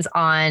depends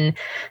on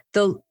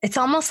it's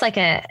almost like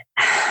an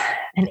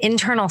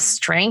internal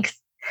strength.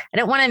 I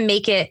don't want to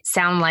make it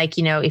sound like,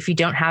 if you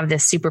don't have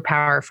this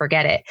superpower,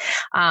 forget it.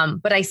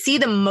 But I see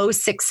the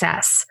most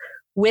success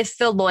with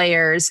the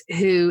lawyers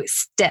who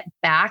step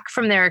back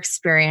from their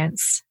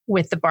experience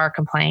with the bar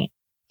complaint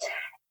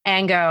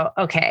and go,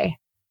 okay,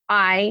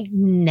 I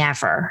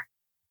never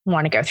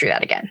want to go through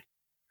that again.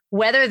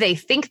 Whether they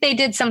think they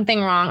did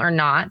something wrong or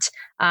not,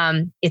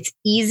 it's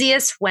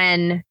easiest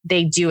when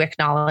they do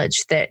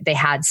acknowledge that they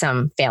had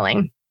some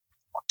failing.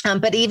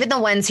 But even the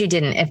ones who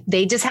didn't, if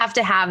they just have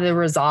to have the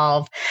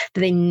resolve that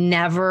they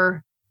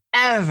never,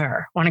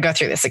 ever want to go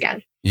through this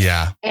again.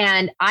 Yeah.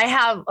 And I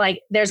have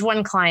there's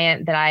one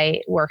client that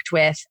I worked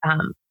with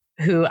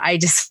who I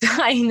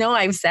know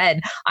I've said,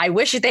 I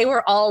wish they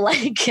were all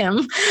like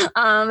him.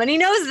 And he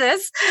knows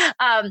this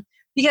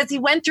because he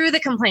went through the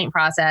complaint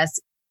process.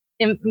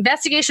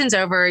 Investigation's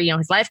over,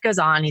 his life goes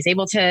on. He's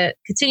able to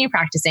continue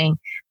practicing.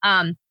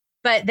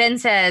 But then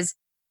says,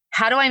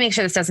 how do I make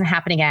sure this doesn't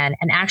happen again?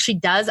 And actually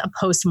does a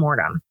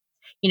postmortem,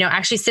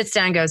 actually sits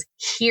down and goes,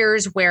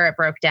 here's where it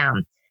broke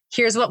down.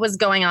 Here's what was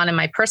going on in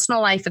my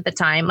personal life at the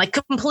time,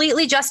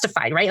 completely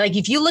justified, right? Like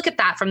if you look at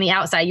that from the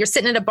outside, you're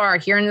sitting at a bar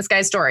hearing this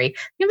guy's story.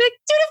 You're like,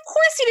 dude, of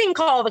course you didn't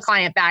call the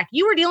client back.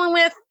 You were dealing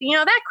with,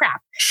 that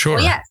crap. Sure.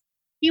 Well, yes,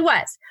 he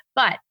was.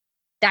 But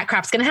that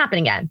crap's going to happen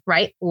again,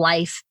 right?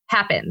 Life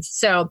happens.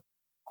 So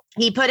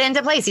he put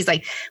into place, he's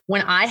like,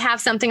 when I have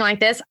something like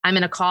this, I'm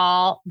going to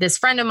call this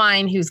friend of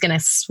mine who's going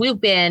to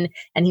swoop in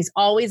and he's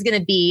always going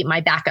to be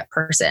my backup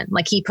person.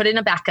 Like he put in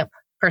a backup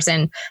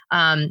person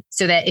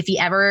so that if he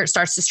ever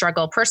starts to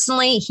struggle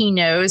personally, he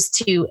knows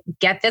to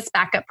get this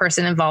backup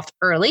person involved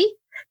early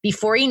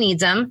before he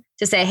needs them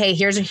to say, hey,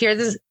 here's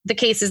the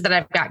cases that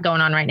I've got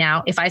going on right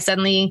now. If I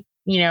suddenly,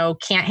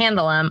 can't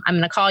handle them, I'm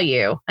going to call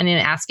you. I'm going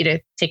to ask you to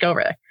take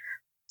over.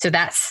 So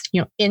that's,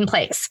 in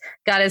place.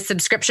 Got his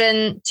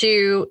subscription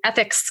to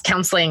ethics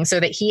counseling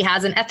so that he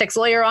has an ethics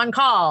lawyer on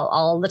call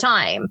all the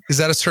time. Is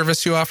that a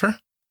service you offer?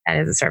 That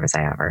is a service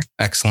I offer.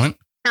 Excellent.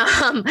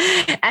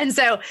 And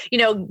so,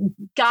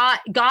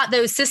 got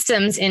those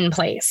systems in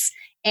place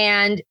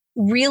and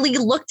really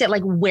looked at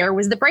where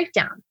was the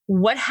breakdown?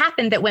 What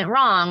happened that went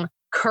wrong?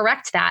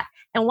 Correct that.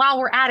 And while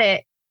we're at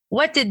it,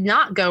 what did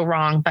not go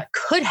wrong, but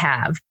could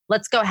have?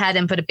 Let's go ahead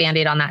and put a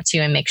Band-Aid on that too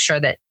and make sure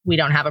that we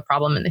don't have a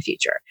problem in the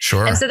future.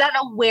 Sure. And so that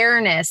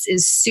awareness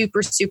is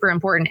super, super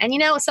important. And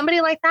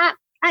somebody like that,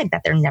 I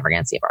bet they're never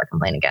going to see a bar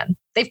complaint again.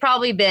 They've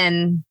probably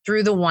been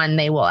through the one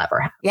they will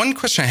ever have. One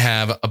question I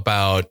have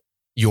about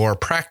your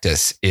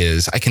practice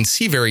is I can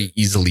see very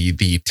easily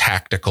the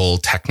tactical,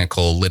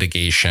 technical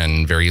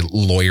litigation, very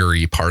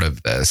lawyery part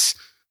of this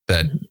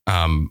that,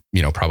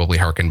 probably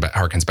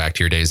harkens back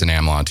to your days in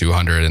AmLaw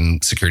 200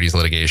 and securities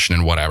litigation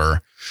and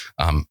whatever,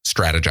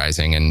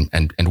 strategizing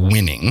and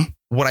winning.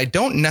 What I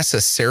don't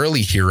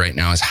necessarily hear right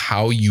now is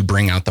how you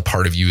bring out the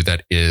part of you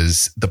that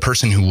is the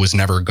person who was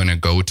never going to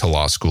go to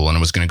law school and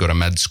was going to go to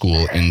med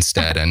school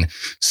instead and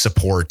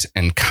support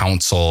and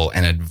counsel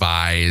and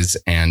advise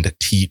and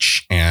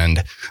teach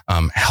and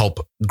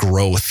help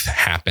growth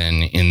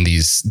happen in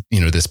these,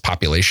 this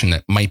population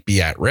that might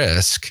be at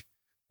risk.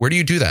 Where do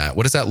you do that?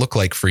 What does that look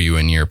like for you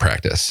in your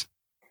practice?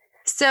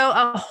 So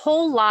a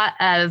whole lot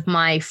of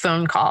my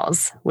phone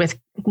calls with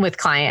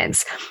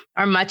clients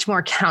are much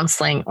more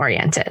counseling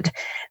oriented.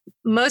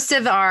 Most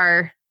of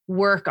our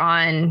work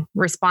on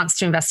response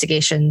to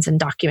investigations and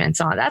documents,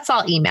 that's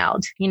all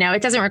emailed.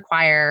 It doesn't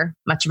require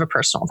much of a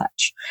personal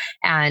touch.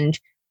 And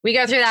we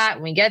go through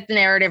that, we get the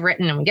narrative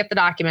written and we get the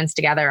documents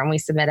together and we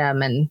submit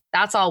them, and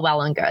that's all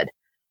well and good.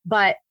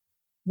 But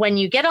when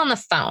you get on the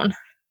phone,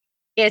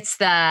 it's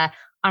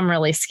I'm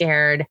really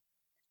scared.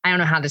 I don't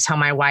know how to tell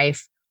my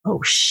wife.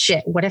 Oh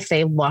shit, what if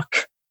they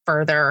look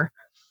further?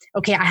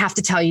 Okay, I have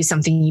to tell you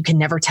something you can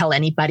never tell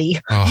anybody.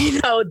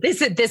 Oh.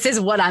 This is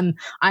what I'm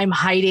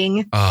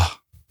hiding. Oh.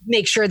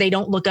 Make sure they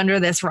don't look under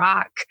this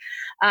rock.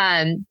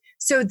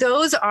 So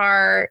those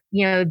are,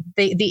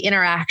 the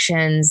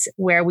interactions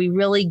where we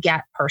really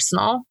get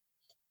personal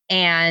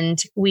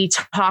and we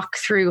talk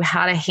through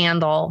how to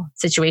handle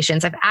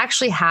situations. I've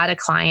actually had a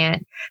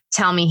client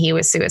tell me he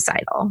was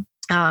suicidal,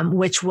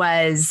 which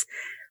was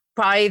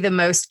probably the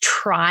most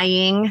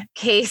trying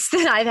case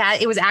that I've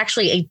had. It was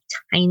actually a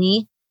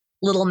tiny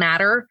little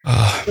matter.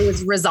 It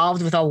was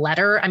resolved with a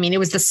letter. I mean, it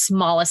was the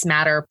smallest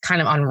matter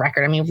kind of on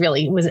record. I mean,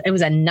 really, it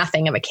was a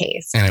nothing of a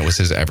case. And it was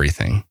his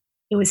everything.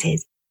 It was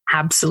his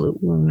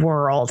absolute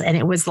world. And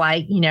it was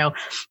like,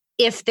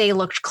 if they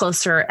looked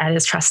closer at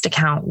his trust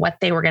account, what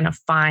they were going to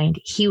find.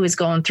 He was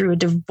going through a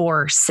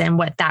divorce and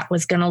what that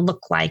was going to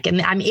look like.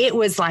 And I mean, it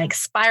was like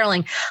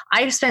spiraling.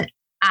 I spent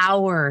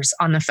hours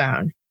on the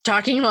phone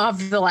talking him off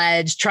the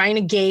ledge, trying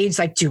to gauge,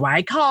 like, do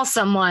I call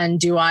someone?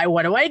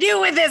 What do I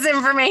do with this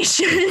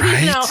information?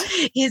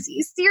 Right. Is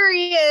he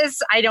serious?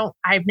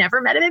 I've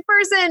never met him in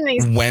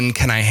person. When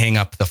can I hang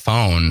up the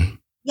phone?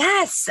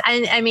 Yes.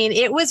 I mean,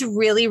 it was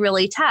really,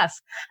 really tough.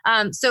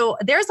 So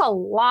there's a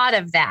lot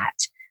of that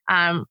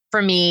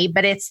for me,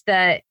 but that's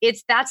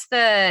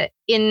as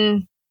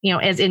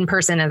in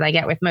person as I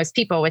get with most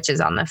people, which is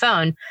on the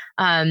phone.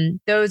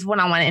 Those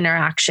one-on-one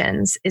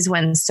interactions is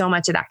when so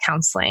much of that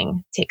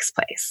counseling takes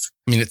place.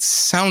 I mean, it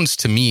sounds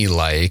to me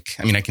like,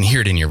 I can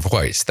hear it in your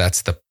voice.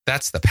 That's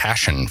the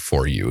passion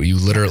for you. You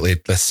literally,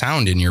 the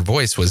sound in your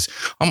voice was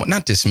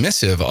not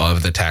dismissive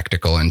of the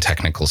tactical and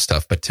technical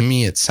stuff, but to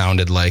me, it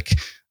sounded like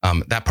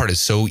that part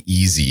is so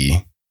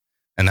easy.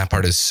 And that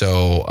part is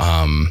so,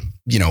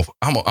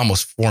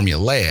 almost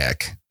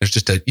formulaic. There's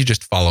you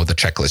just follow the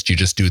checklist. You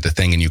just do the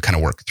thing and you kind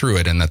of work through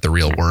it, and that the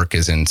real work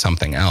is in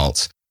something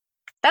else.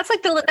 That's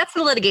like that's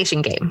the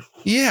litigation game.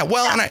 Yeah.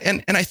 Well, yeah.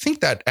 And I think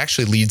that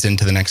actually leads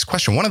into the next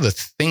question. One of the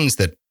things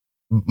that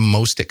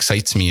most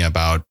excites me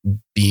about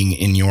being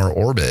in your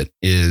orbit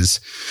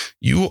is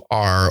you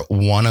are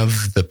one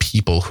of the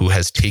people who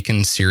has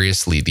taken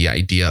seriously the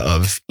idea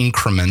of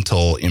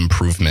incremental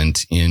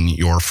improvement in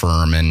your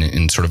firm and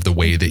in sort of the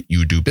way that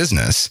you do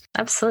business.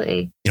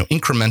 Absolutely.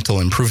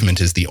 Incremental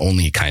improvement is the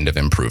only kind of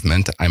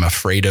improvement. I'm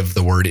afraid of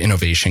the word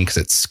innovation because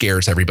it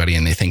scares everybody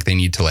and they think they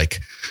need to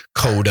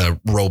code a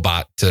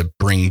robot to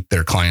bring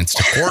their clients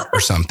to court or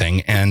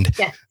something. And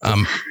yes.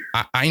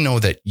 I know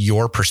that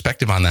your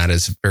perspective on that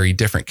is very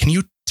different. Can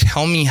you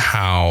tell me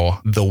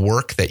how the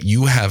work that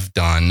you have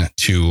done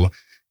to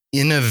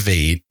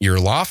innovate your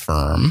law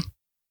firm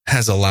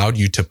has allowed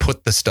you to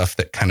put the stuff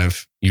that kind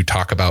of you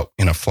talk about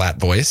in a flat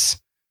voice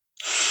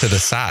to the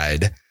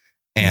side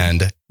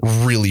and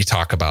really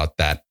talk about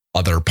that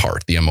other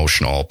part, the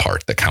emotional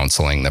part, the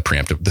counseling, the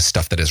preemptive, the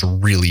stuff that is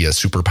really a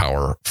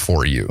superpower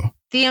for you?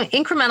 The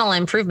incremental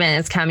improvement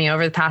is coming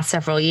over the past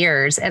several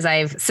years as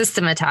I've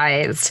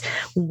systematized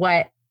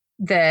what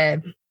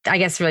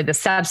really the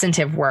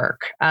substantive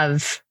work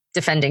of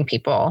defending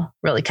people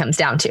really comes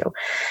down to.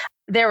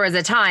 There was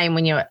a time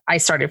when I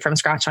started from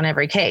scratch on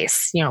every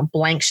case,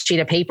 blank sheet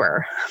of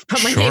paper,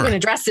 put my name and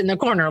address in the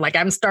corner, like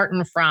I'm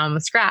starting from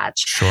scratch.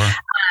 Sure.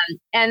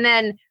 And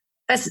then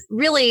that's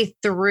really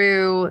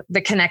through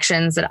the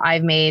connections that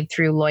I've made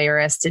through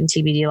Lawyerist and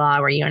TBD Law,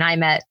 where you and I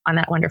met on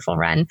that wonderful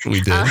run.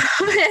 We did.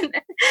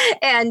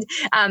 And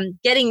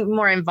getting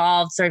more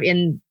involved sort of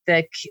in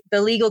the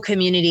legal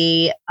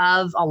community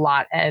of a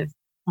lot of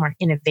more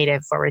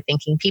innovative,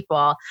 forward-thinking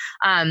people.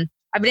 I've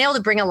been able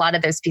to bring a lot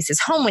of those pieces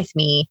home with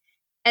me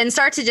and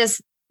start to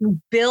just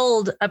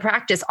build a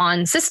practice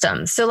on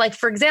systems. So like,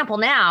 for example,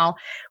 now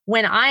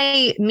when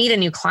I meet a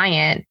new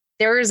client,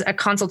 there's a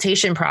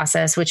consultation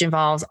process, which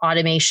involves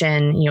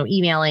automation,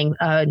 emailing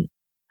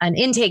an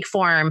intake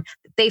form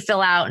that they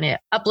fill out and it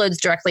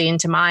uploads directly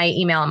into my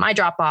email and my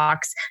Dropbox.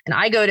 And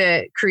I go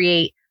to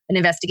create an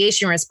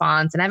investigation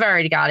response and I've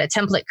already got a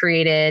template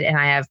created and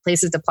I have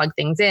places to plug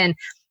things in.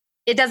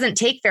 It doesn't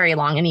take very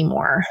long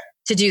anymore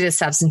to do this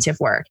substantive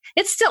work.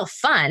 It's still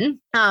fun,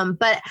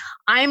 but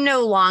I'm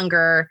no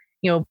longer,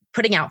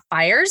 putting out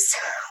fires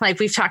like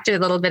we've talked a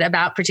little bit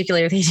about,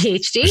 particularly with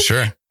ADHD. Sure.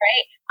 Right?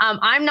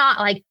 I'm not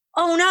like,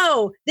 oh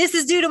no, this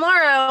is due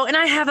tomorrow and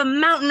I have a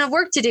mountain of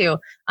work to do.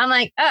 I'm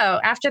like, oh,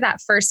 after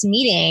that first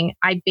meeting,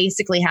 I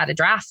basically had a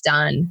draft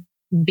done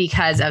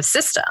because of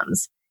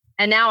systems.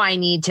 And now I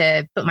need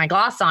to put my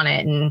gloss on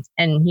it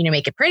and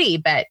make it pretty,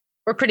 but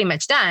we're pretty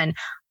much done.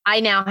 I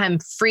now am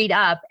freed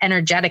up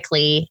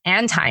energetically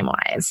and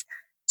time-wise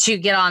to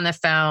get on the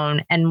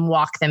phone and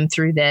walk them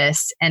through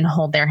this and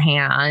hold their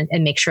hand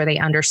and make sure they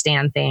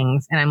understand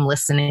things and I'm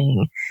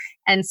listening.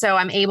 And so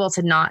I'm able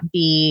to not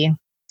be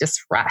just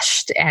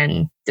rushed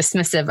and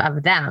dismissive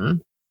of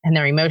them and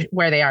their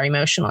where they are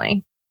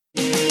emotionally.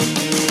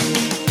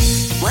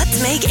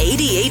 Let's make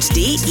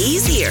ADHD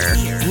easier.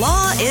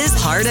 Law is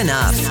hard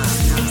enough.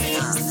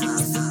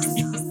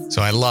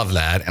 So I love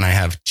that. And I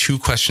have two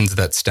questions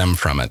that stem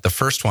from it. The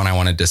first one I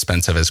want to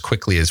dispense of as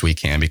quickly as we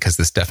can, because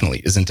this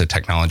definitely isn't a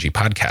technology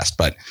podcast,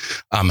 but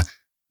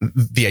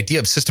the idea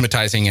of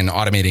systematizing and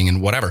automating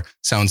and whatever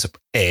sounds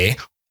A,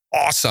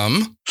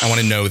 awesome. I want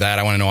to know that.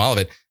 I want to know all of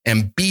it.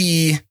 And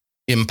B,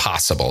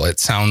 impossible. It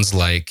sounds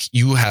like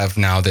you have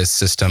now this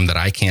system that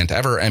I can't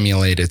ever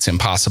emulate. It's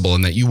impossible.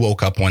 And that you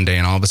woke up one day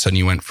and all of a sudden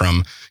you went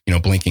from,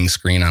 blinking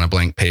screen on a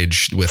blank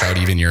page without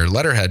even your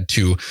letterhead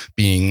to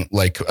being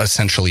like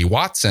essentially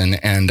Watson.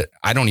 And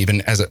I don't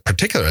even, as an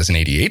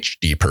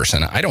ADHD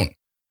person, I don't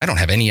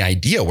have any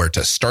idea where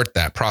to start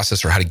that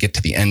process or how to get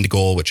to the end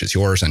goal, which is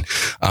yours. And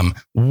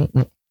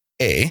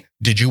A,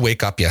 did you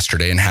wake up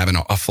yesterday and have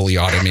a fully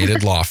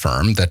automated law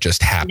firm that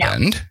just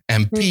happened? No.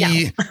 And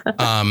B,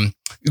 no.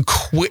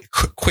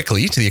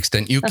 Quickly, to the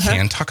extent you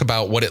can, talk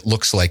about what it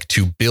looks like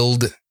to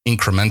build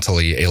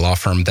incrementally a law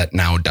firm that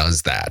now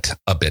does that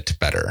a bit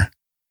better.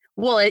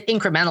 Well,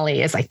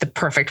 incrementally is like the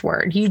perfect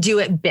word. You do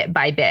it bit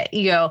by bit.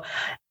 You go,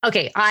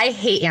 okay, I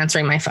hate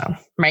answering my phone,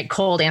 right?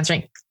 Cold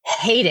answering,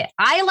 hate it.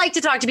 I like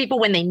to talk to people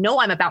when they know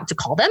I'm about to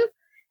call them.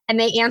 And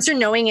they answer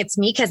knowing it's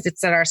me because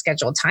it's at our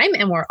scheduled time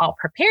and we're all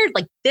prepared.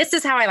 Like, this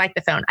is how I like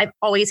the phone. I've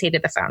always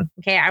hated the phone.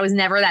 Okay. I was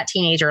never that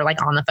teenager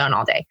like on the phone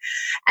all day.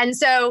 And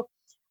so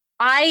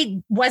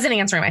I wasn't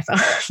answering my phone,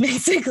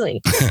 basically.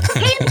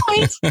 Pain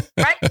point,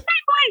 right? Pain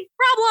point,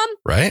 problem.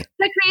 Right.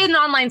 I created an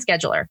online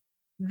scheduler.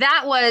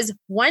 That was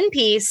one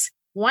piece,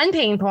 one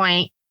pain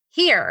point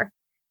here.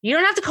 You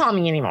don't have to call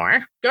me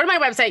anymore. Go to my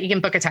website. You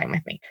can book a time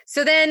with me.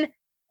 So then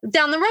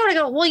down the road, I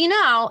go,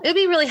 well, it'd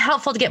be really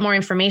helpful to get more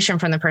information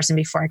from the person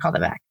before I call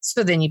them back.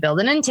 So then you build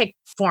an intake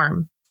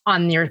form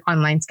on your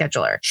online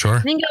scheduler. Sure.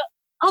 And then you go,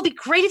 oh, it'd be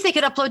great if they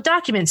could upload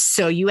documents.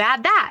 So you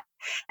add that.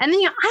 And then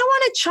I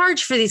want to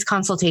charge for these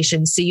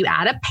consultations. So you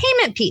add a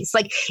payment piece.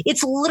 Like,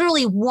 it's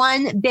literally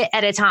one bit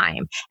at a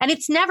time and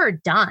it's never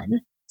done.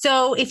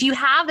 So if you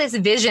have this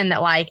vision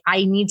that like,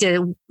 I need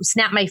to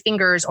snap my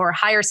fingers or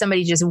hire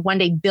somebody to just one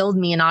day build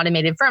me an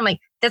automated firm, like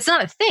that's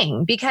not a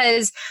thing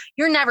because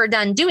you're never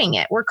done doing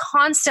it. We're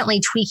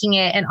constantly tweaking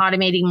it and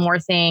automating more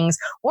things,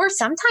 or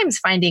sometimes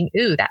finding,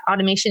 ooh, that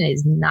automation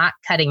is not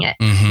cutting it.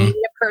 Mm-hmm. We need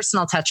a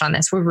personal touch on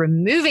this. We're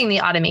removing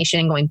the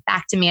automation and going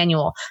back to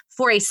manual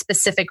for a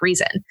specific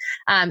reason.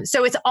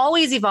 So it's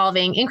always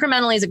evolving.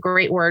 Incrementally is a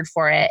great word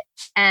for it.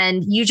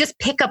 And you just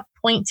pick a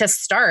point to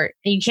start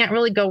and you can't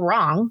really go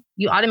wrong.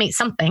 You automate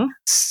something.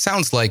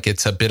 Sounds like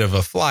it's a bit of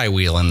a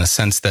flywheel in the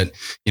sense that,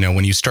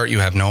 when you start, you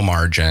have no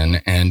margin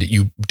and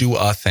you do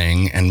a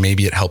thing and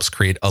maybe it helps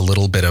create a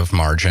little bit of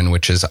margin,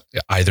 which is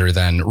either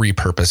then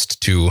repurposed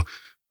to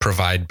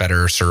provide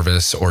better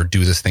service or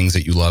do the things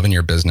that you love in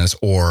your business,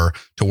 or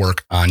to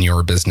work on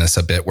your business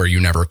a bit where you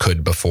never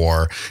could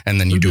before. And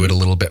then you do it a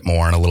little bit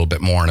more and a little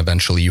bit more. And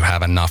eventually you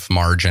have enough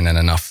margin and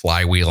enough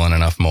flywheel and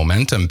enough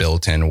momentum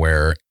built in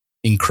where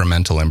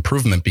incremental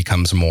improvement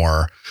becomes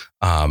more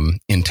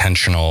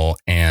intentional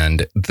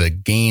and the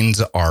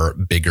gains are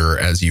bigger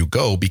as you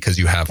go because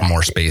you have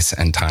more space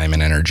and time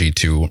and energy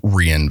to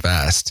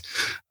reinvest.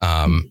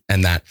 And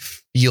that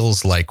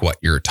feels like what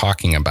you're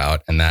talking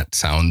about. And that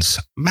sounds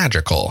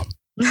magical.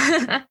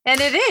 And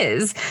it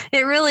is.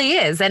 It really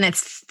is. And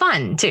it's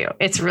fun too.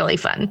 It's really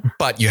fun.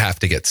 But you have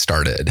to get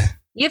started.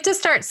 You have to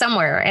start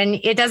somewhere, and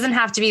it doesn't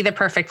have to be the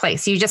perfect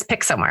place. You just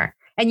pick somewhere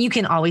and you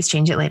can always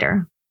change it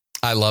later.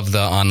 I love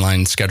the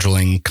online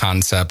scheduling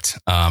concept.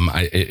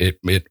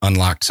 It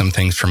unlocked some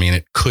things for me, and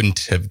it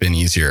couldn't have been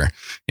easier.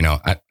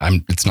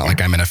 It's not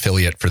like I'm an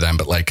affiliate for them,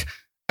 but like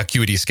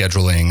Acuity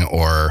Scheduling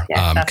or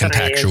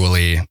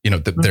Contactually,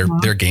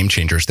 they're game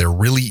changers. They're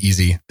really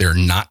easy. They're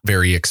not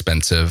very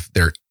expensive.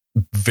 They're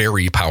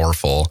very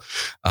powerful,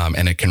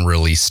 and it can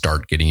really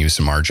start getting you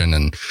some margin.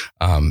 And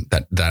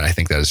that I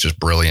think that is just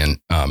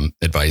brilliant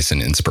advice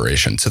and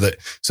inspiration. So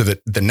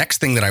that the next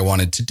thing that I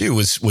wanted to do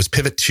was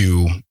pivot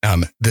to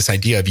this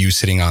idea of you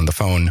sitting on the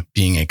phone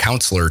being a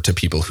counselor to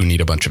people who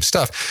need a bunch of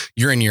stuff.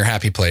 You're in your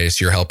happy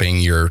place. You're helping.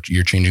 You're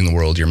changing the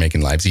world. You're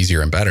making lives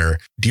easier and better.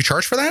 Do you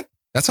charge for that?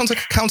 That sounds like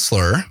a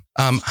counselor.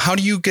 How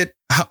do you get?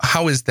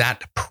 How is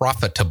that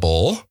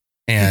profitable?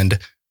 And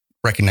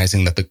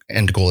recognizing that the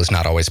end goal is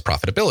not always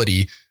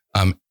profitability,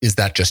 is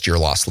that just your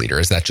loss leader?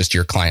 Is that just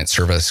your client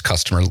service,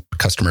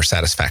 customer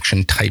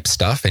satisfaction type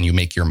stuff, and you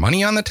make your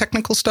money on the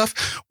technical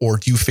stuff? Or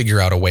do you figure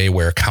out a way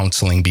where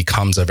counseling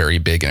becomes a very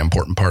big and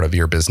important part of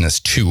your business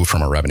too,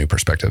 from a revenue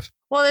perspective?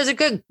 Well, there's a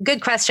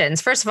good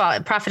questions. First of all,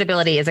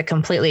 profitability is a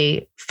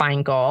completely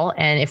fine goal.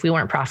 And if we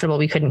weren't profitable,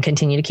 we couldn't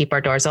continue to keep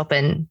our doors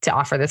open to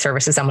offer the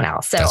service to someone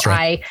else. So that's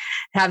right.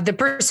 I have the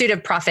pursuit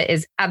of profit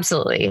is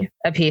absolutely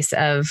a piece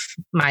of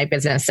my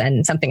business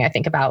and something I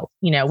think about,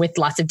 with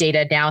lots of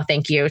data now.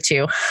 Thank you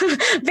to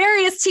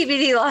various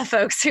TBD law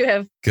folks who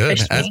have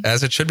good,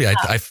 as it should be.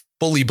 I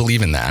fully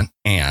believe in that.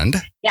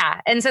 And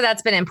so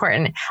that's been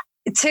important.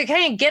 To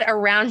kind of get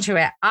around to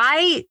it,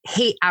 I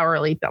hate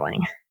hourly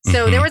billing.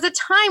 So there was a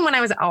time when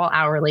I was all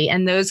hourly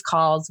and those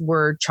calls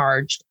were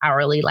charged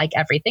hourly like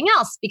everything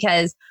else,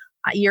 because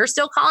you're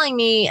still calling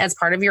me as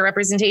part of your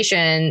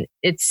representation.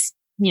 It's,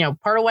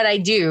 part of what I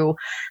do,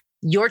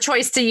 your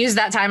choice to use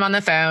that time on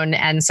the phone.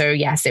 And so,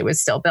 yes, it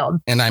was still billed.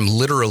 And I'm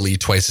literally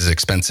twice as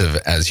expensive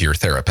as your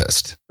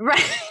therapist.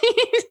 Right.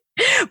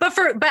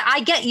 But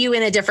I get you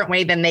in a different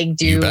way than they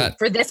do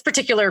for this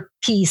particular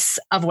piece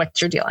of what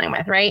you're dealing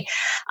with, right?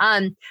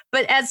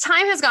 But as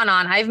time has gone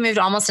on, I've moved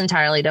almost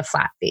entirely to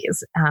flat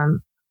fees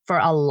for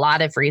a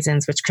lot of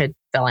reasons, which could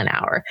fill an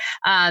hour.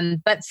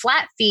 But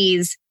flat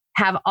fees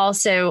have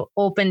also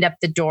opened up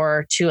the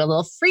door to a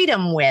little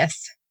freedom with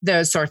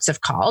those sorts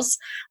of calls.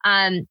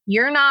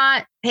 You're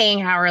not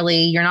paying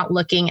hourly. You're not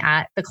looking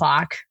at the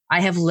clock. I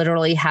have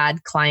literally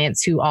had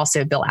clients who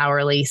also bill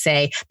hourly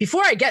say,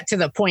 before I get to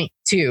the point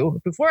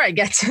two,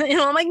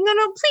 I'm like,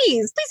 no,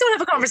 please don't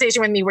have a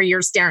conversation with me where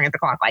you're staring at the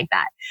clock like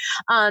that.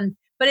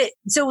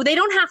 So they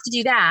don't have to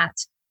do that,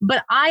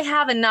 but I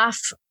have enough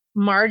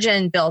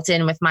margin built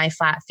in with my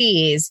flat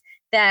fees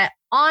that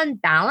on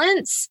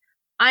balance,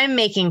 I'm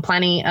making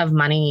plenty of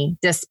money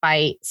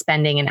despite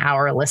spending an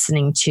hour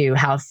listening to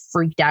how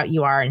freaked out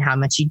you are and how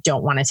much you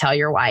don't want to tell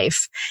your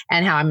wife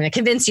and how I'm going to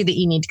convince you that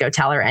you need to go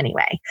tell her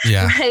anyway.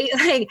 Yeah.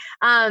 Right.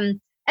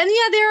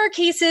 There are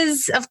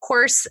cases, of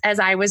course, as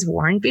I was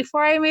warned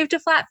before I moved to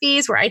flat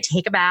fees, where I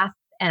take a bath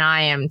and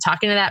I am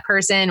talking to that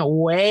person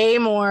way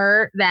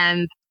more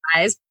than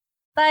guys,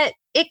 but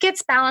it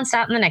gets balanced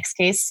out in the next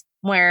case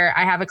where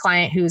I have a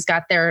client who's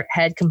got their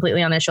head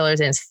completely on their shoulders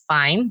and is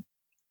fine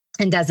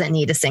and doesn't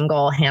need a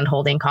single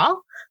hand-holding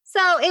call.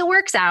 So it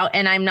works out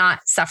and I'm not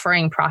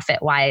suffering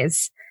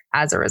profit-wise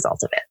as a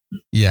result of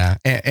it. Yeah.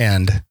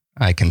 And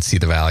I can see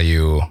the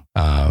value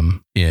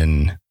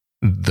in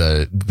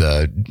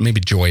the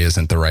maybe joy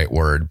isn't the right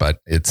word, but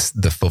it's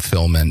the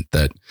fulfillment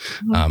that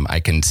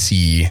I can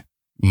see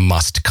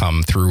must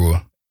come through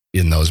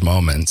in those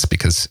moments,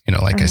 because,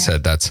 I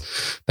said,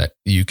 that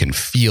you can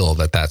feel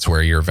that's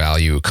where your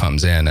value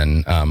comes in.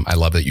 And I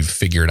love that you've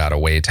figured out a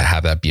way to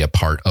have that be a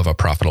part of a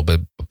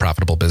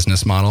profitable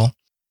business model.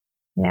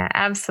 Yeah,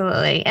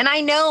 absolutely. And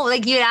I know,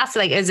 you asked,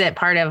 is it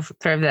part of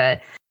sort of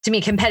the, to me,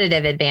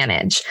 competitive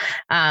advantage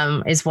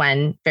is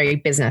one very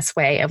business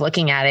way of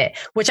looking at it,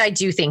 which I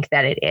do think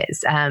that it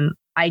is.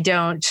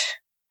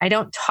 I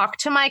don't talk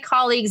to my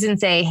colleagues and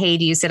say, hey,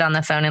 do you sit on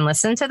the phone and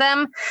listen to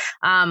them?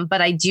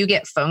 But I do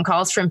get phone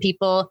calls from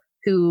people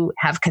who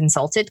have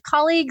consulted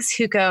colleagues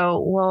who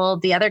go, well,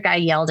 the other guy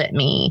yelled at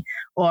me,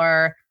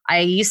 or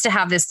I used to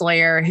have this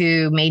lawyer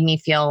who made me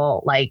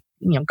feel like,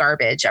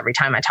 garbage every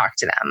time I talk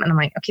to them. And I'm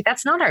like, okay,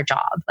 that's not our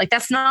job.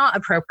 That's not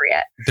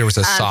appropriate. There was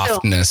a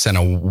softness and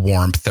a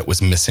warmth that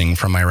was missing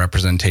from my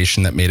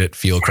representation that made it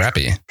feel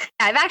crappy.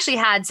 I've actually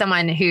had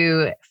someone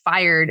who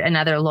fired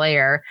another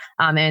lawyer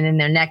and in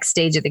their next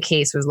stage of the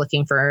case was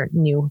looking for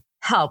new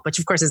help, which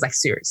of course is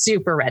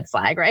super red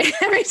flag, right?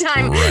 Every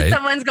time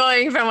someone's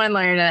going from one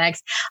lawyer to the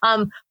next.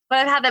 But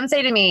I've had them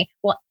say to me,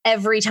 well,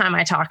 every time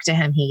I talked to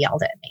him, he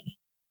yelled at me.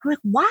 I'm like,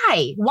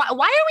 why? Why are we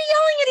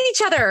yelling at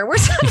each other? We're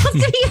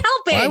supposed to be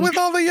helping. Why with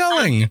all the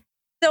yelling?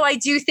 So I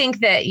do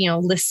think that,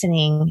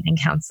 listening and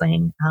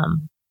counseling,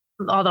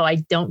 although I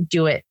don't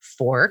do it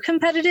for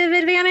competitive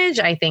advantage,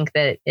 I think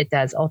that it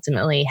does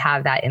ultimately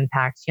have that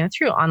impact,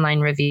 through online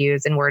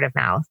reviews and word of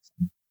mouth.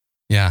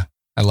 Yeah,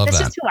 I love that.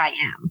 That's just who I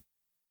am.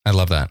 I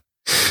love that.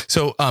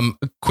 So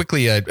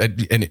quickly,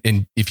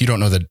 and if you don't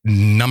know the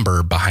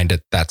number behind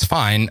it, that's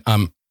fine.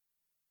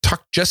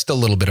 Talk just a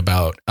little bit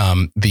about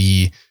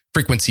the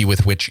frequency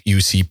with which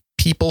you see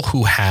people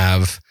who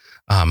have,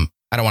 I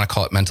don't want to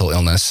call it mental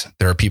illness.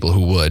 There are people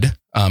who would,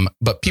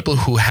 but people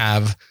who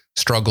have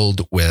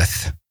struggled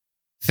with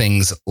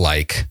things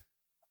like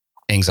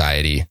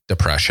anxiety,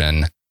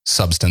 depression,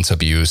 substance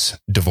abuse,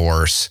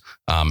 divorce,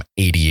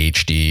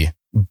 ADHD,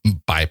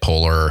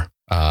 bipolar,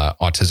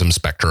 autism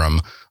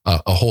spectrum,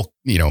 a whole,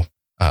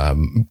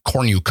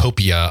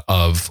 cornucopia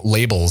of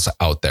labels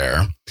out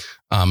there.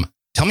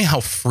 Tell me how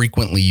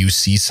frequently you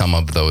see some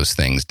of those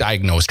things,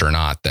 diagnosed or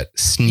not, that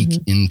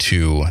sneak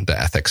into the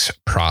ethics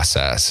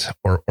process.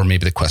 Or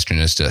maybe the question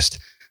is just,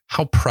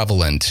 how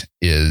prevalent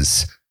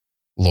is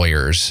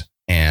lawyers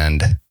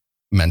and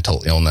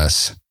mental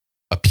illness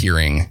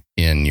appearing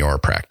in your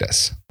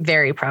practice?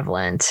 Very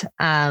prevalent.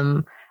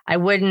 I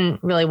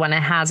wouldn't really want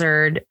to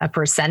hazard a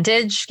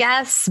percentage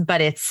guess,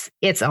 but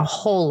it's a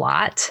whole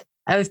lot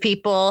of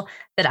people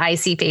that I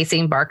see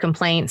facing bar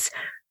complaints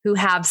who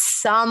have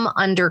some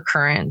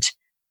undercurrent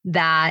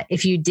that,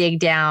 if you dig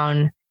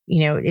down,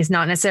 is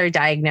not necessarily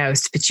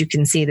diagnosed, but you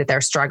can see that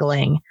they're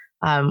struggling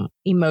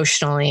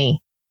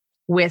emotionally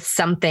with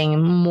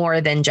something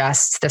more than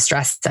just the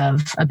stress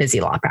of a busy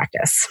law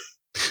practice.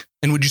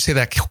 And would you say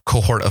that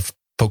cohort of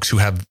folks who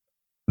have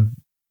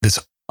this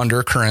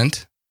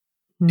undercurrent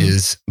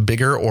is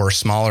bigger or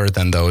smaller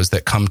than those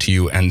that come to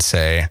you and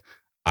say,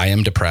 I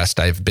am depressed,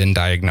 I've been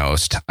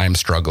diagnosed, I'm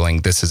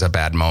struggling, this is a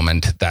bad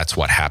moment, that's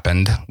what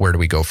happened, where do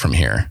we go from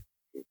here?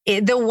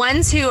 The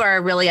ones who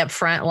are really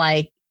upfront,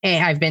 like,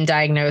 hey, I've been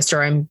diagnosed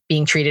or I'm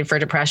being treated for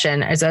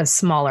depression, is a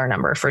smaller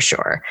number for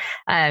sure.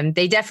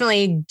 They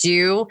definitely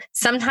do.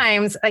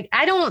 Sometimes, like,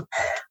 I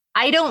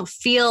don't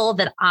feel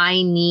that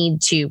I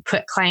need to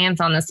put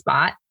clients on the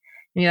spot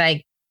and be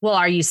like, well,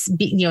 are you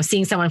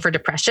seeing someone for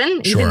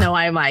depression? Sure. Even though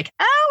I'm like,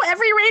 oh,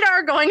 every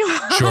radar going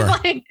on, sure.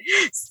 like,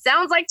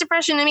 sounds like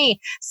depression to me.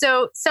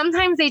 So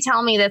sometimes they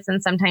tell me this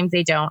and sometimes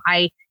they don't.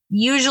 I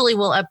usually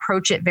will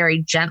approach it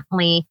very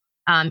gently.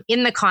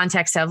 In the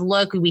context of,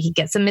 look, we could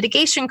get some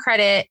mitigation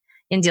credit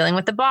in dealing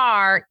with the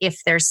bar if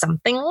there's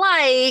something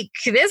like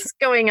this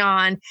going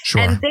on.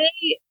 Sure. And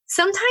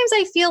sometimes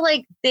I feel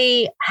like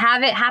they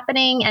have it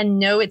happening and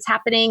know it's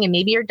happening, and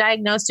maybe you're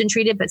diagnosed and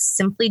treated, but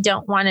simply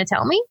don't want to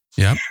tell me.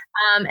 Yeah.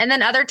 And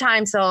then other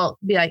times they'll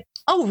be like,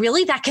 oh,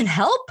 really? That can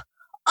help?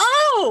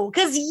 Oh,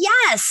 because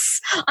yes,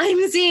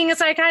 I'm seeing a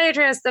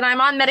psychiatrist and I'm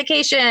on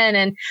medication,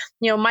 and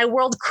my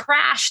world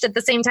crashed at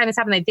the same time it's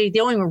happening. They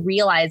don't even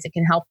realize it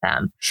can help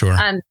them. Sure.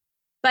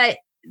 But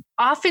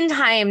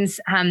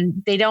oftentimes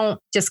they don't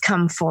just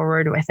come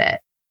forward with it.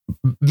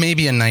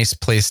 Maybe a nice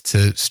place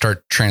to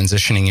start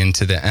transitioning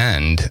into the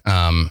end,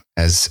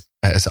 as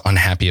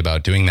unhappy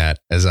about doing that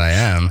as I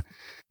am.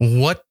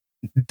 What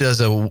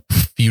does a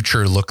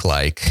future look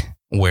like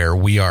where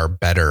we are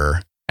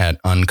better at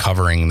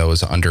uncovering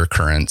those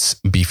undercurrents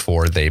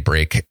before they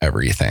break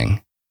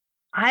everything?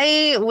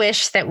 I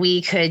wish that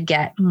we could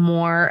get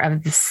more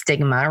of the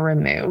stigma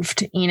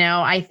removed.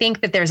 I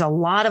think that there's a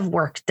lot of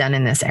work done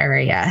in this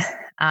area.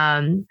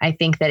 I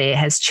think that it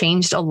has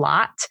changed a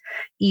lot,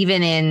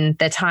 even in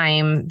the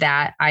time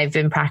that I've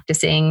been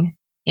practicing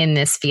in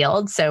this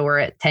field. So we're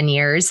at 10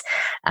 years.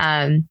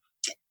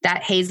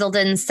 That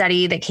Hazelden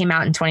study that came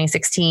out in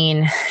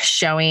 2016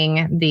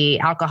 showing the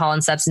alcohol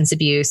and substance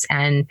abuse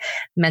and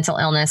mental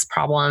illness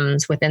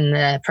problems within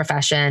the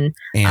profession.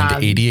 And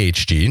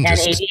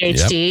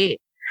ADHD.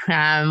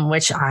 Yep.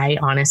 Which I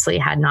honestly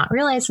had not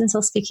realized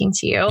until speaking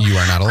to you. You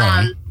are not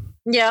alone.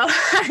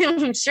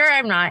 I'm sure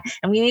I'm not.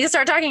 And we need to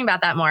start talking about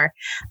that more.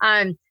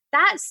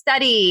 That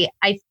study,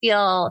 I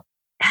feel,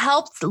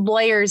 helped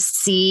lawyers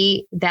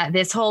see that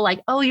this whole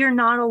oh, you're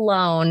not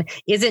alone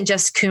isn't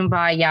just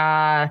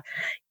kumbaya,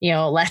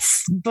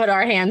 let's put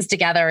our hands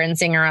together and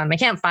sing around the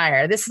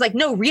campfire. This is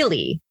no,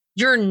 really,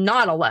 you're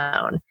not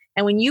alone.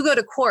 And when you go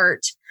to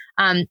court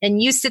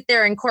and you sit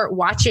there in court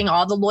watching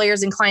all the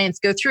lawyers and clients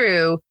go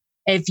through,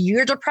 if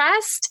you're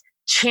depressed,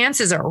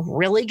 chances are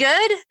really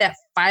good that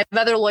 5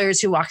 other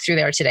lawyers who walk through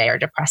there today are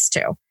depressed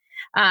too.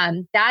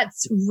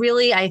 That's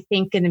really, I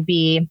think, going to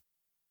be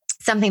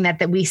something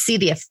that we see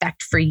the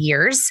effect for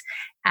years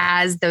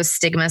as those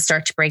stigmas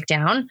start to break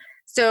down.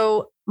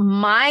 So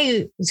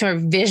my sort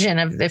of vision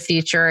of the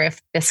future,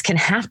 if this can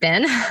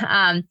happen,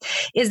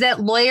 is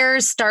that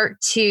lawyers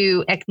start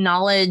to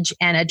acknowledge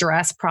and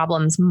address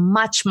problems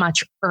much,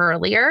 much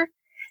earlier,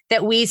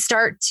 that we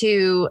start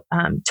to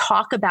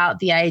talk about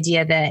the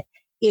idea that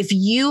if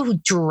you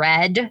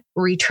dread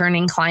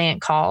returning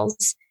client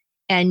calls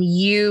and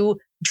you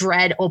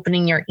dread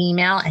opening your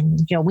email,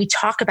 and we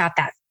talk about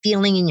that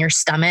feeling in your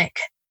stomach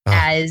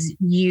as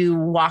you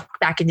walk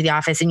back into the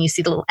office and you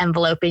see the little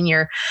envelope in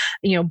your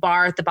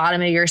bar at the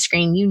bottom of your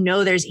screen,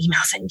 there's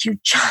emails and you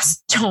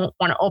just don't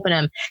want to open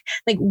them.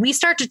 We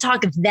start to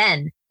talk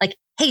then,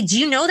 hey, do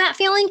you know that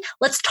feeling?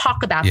 Let's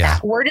talk about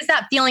that. Where does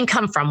that feeling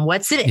come from?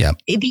 What's it?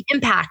 The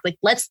impact?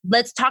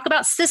 Let's talk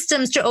about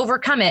systems to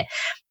overcome it.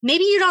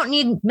 Maybe you don't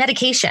need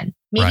medication.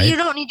 Maybe you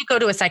don't need to go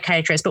to a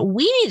psychiatrist, but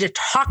we need to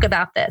talk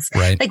about this.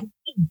 Right. We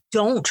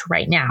don't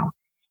right now.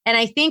 And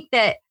I think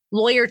that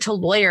lawyer to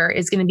lawyer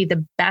is going to be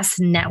the best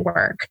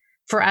network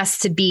for us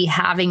to be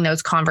having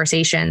those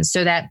conversations,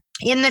 so that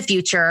in the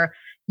future,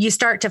 you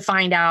start to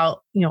find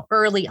out,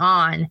 early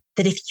on,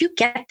 that if you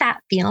get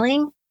that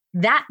feeling,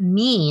 that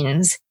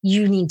means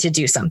you need to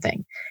do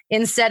something,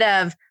 instead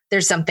of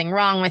there's something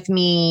wrong with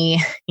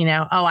me,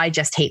 oh, I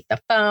just hate the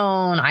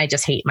phone. I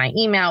just hate my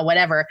email,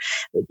 whatever,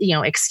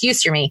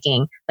 excuse you're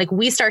making. Like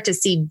we start to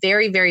see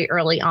very, very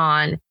early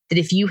on that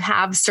if you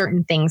have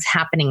certain things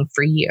happening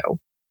for you,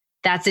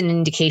 that's an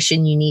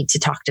indication you need to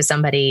talk to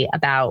somebody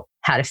about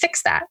how to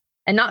fix that,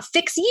 and not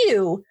fix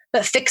you,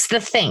 but fix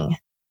the thing.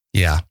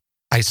 Yeah.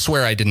 I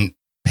swear I didn't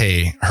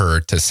pay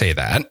her to say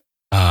that.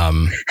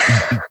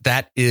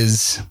 That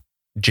is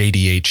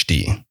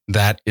JDHD.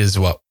 That is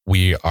what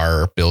we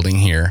are building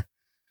here.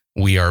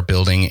 We are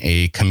building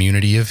a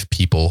community of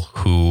people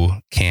who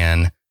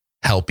can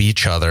help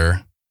each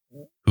other,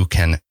 who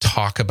can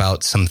talk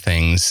about some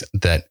things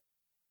that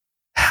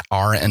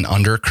are an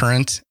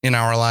undercurrent in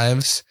our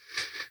lives.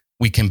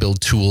 We can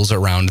build tools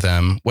around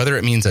them, whether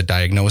it means a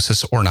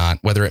diagnosis or not,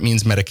 whether it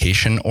means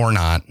medication or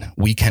not.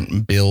 We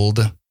can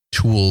build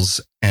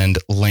tools and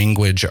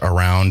language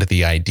around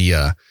the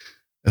idea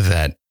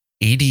that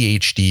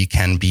ADHD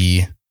can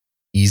be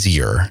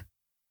easier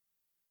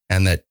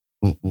and that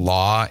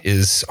law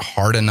is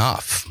hard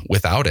enough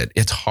without it.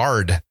 It's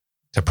hard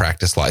to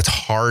practice law. It's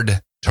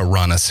hard to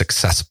run a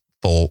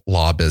successful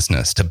law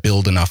business, to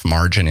build enough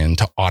margin in,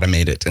 to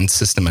automate it and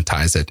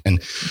systematize it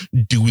and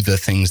do the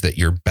things that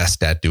you're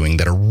best at doing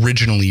that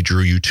originally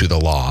drew you to the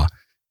law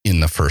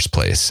in the first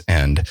place.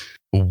 And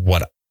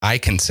what I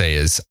can say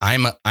is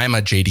I'm a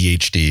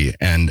JDHD,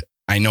 and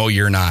I know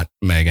you're not,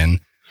 Megan,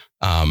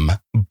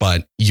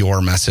 but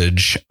your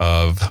message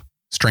of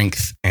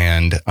strength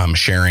and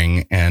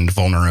sharing and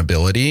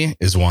vulnerability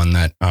is one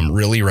that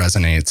really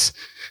resonates.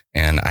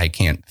 And I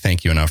can't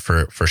thank you enough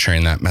for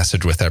sharing that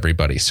message with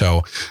everybody.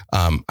 So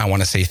I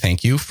want to say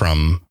thank you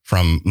from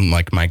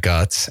like my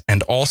guts,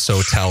 and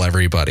also tell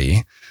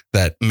everybody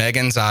that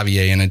Megan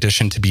Xavier, in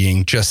addition to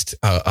being just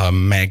a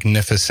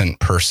magnificent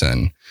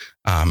person,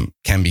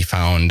 can be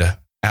found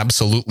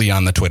absolutely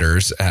on the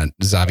Twitters at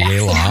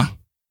Xavier Law.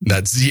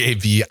 That's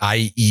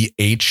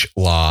ZAVIEH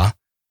Law.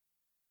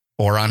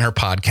 Or on her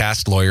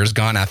podcast, Lawyers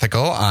Gone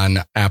Ethical, on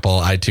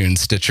Apple, iTunes,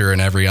 Stitcher,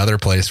 and every other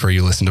place where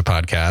you listen to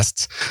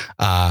podcasts.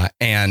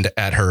 And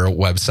at her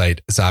website,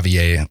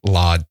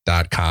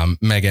 XavierLaw.com.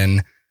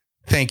 Megan,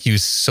 thank you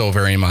so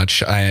very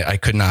much. I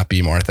could not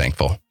be more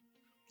thankful.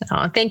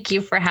 Oh, thank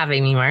you for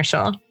having me,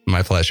 Marshall.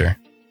 My pleasure.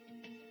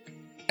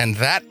 And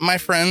that, my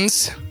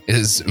friends,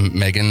 is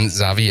Megan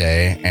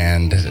Xavier,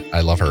 and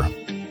I love her.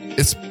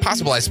 It's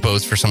possible, I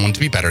suppose, for someone to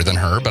be better than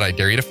her, but I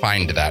dare you to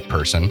find that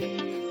person.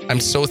 I'm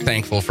so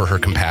thankful for her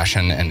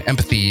compassion and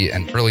empathy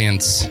and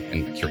brilliance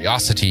and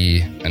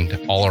curiosity and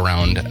all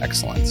around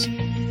excellence.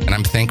 And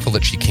I'm thankful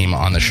that she came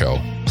on the show.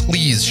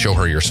 Please show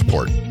her your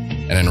support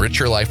and enrich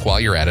your life while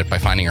you're at it by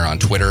finding her on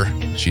Twitter.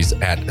 She's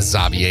at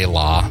Xavier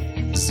Law,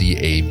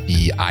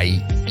 ZAVIEHLAW.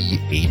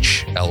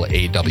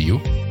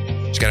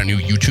 She's got a new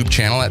YouTube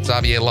channel at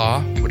Xavier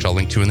Law, which I'll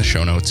link to in the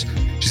show notes.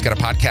 She's got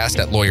a podcast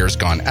at Lawyers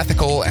Gone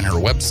Ethical, and her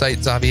website,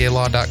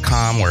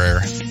 XavierLaw.com,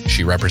 where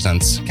she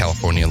represents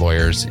California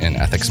lawyers in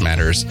ethics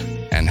matters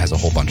and has a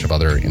whole bunch of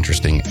other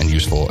interesting and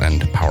useful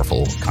and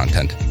powerful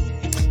content.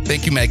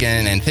 Thank you,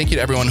 Megan, and thank you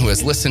to everyone who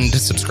has listened,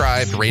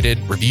 subscribed, rated,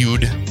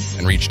 reviewed,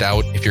 and reached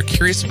out. If you're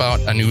curious about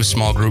a new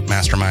small group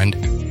mastermind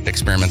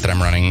experiment that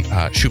I'm running,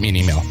 shoot me an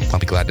email. I'll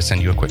be glad to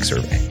send you a quick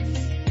survey.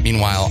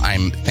 Meanwhile,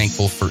 I'm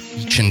thankful for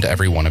each and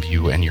every one of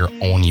you and your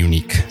own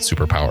unique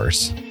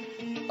superpowers.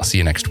 I'll see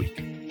you next week.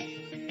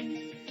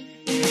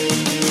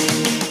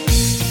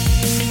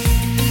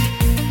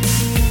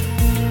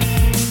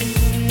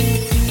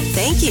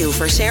 Thank you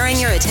for sharing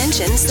your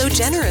attention so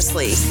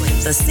generously.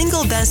 The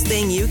single best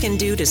thing you can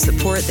do to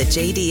support the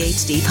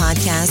JDHD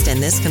podcast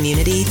and this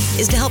community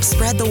is to help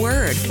spread the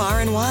word far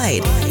and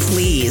wide.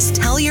 Please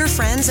tell your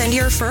friends and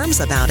your firms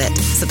about it.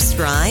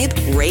 Subscribe,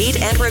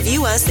 rate, and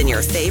review us in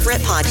your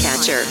favorite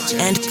podcatcher.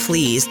 And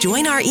please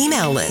join our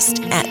email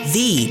list at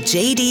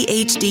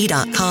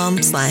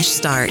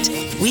thejdhd.com/start.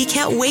 We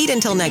can't wait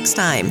until next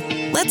time.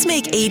 Let's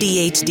make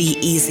ADHD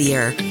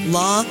easier.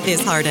 Law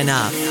is hard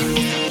enough.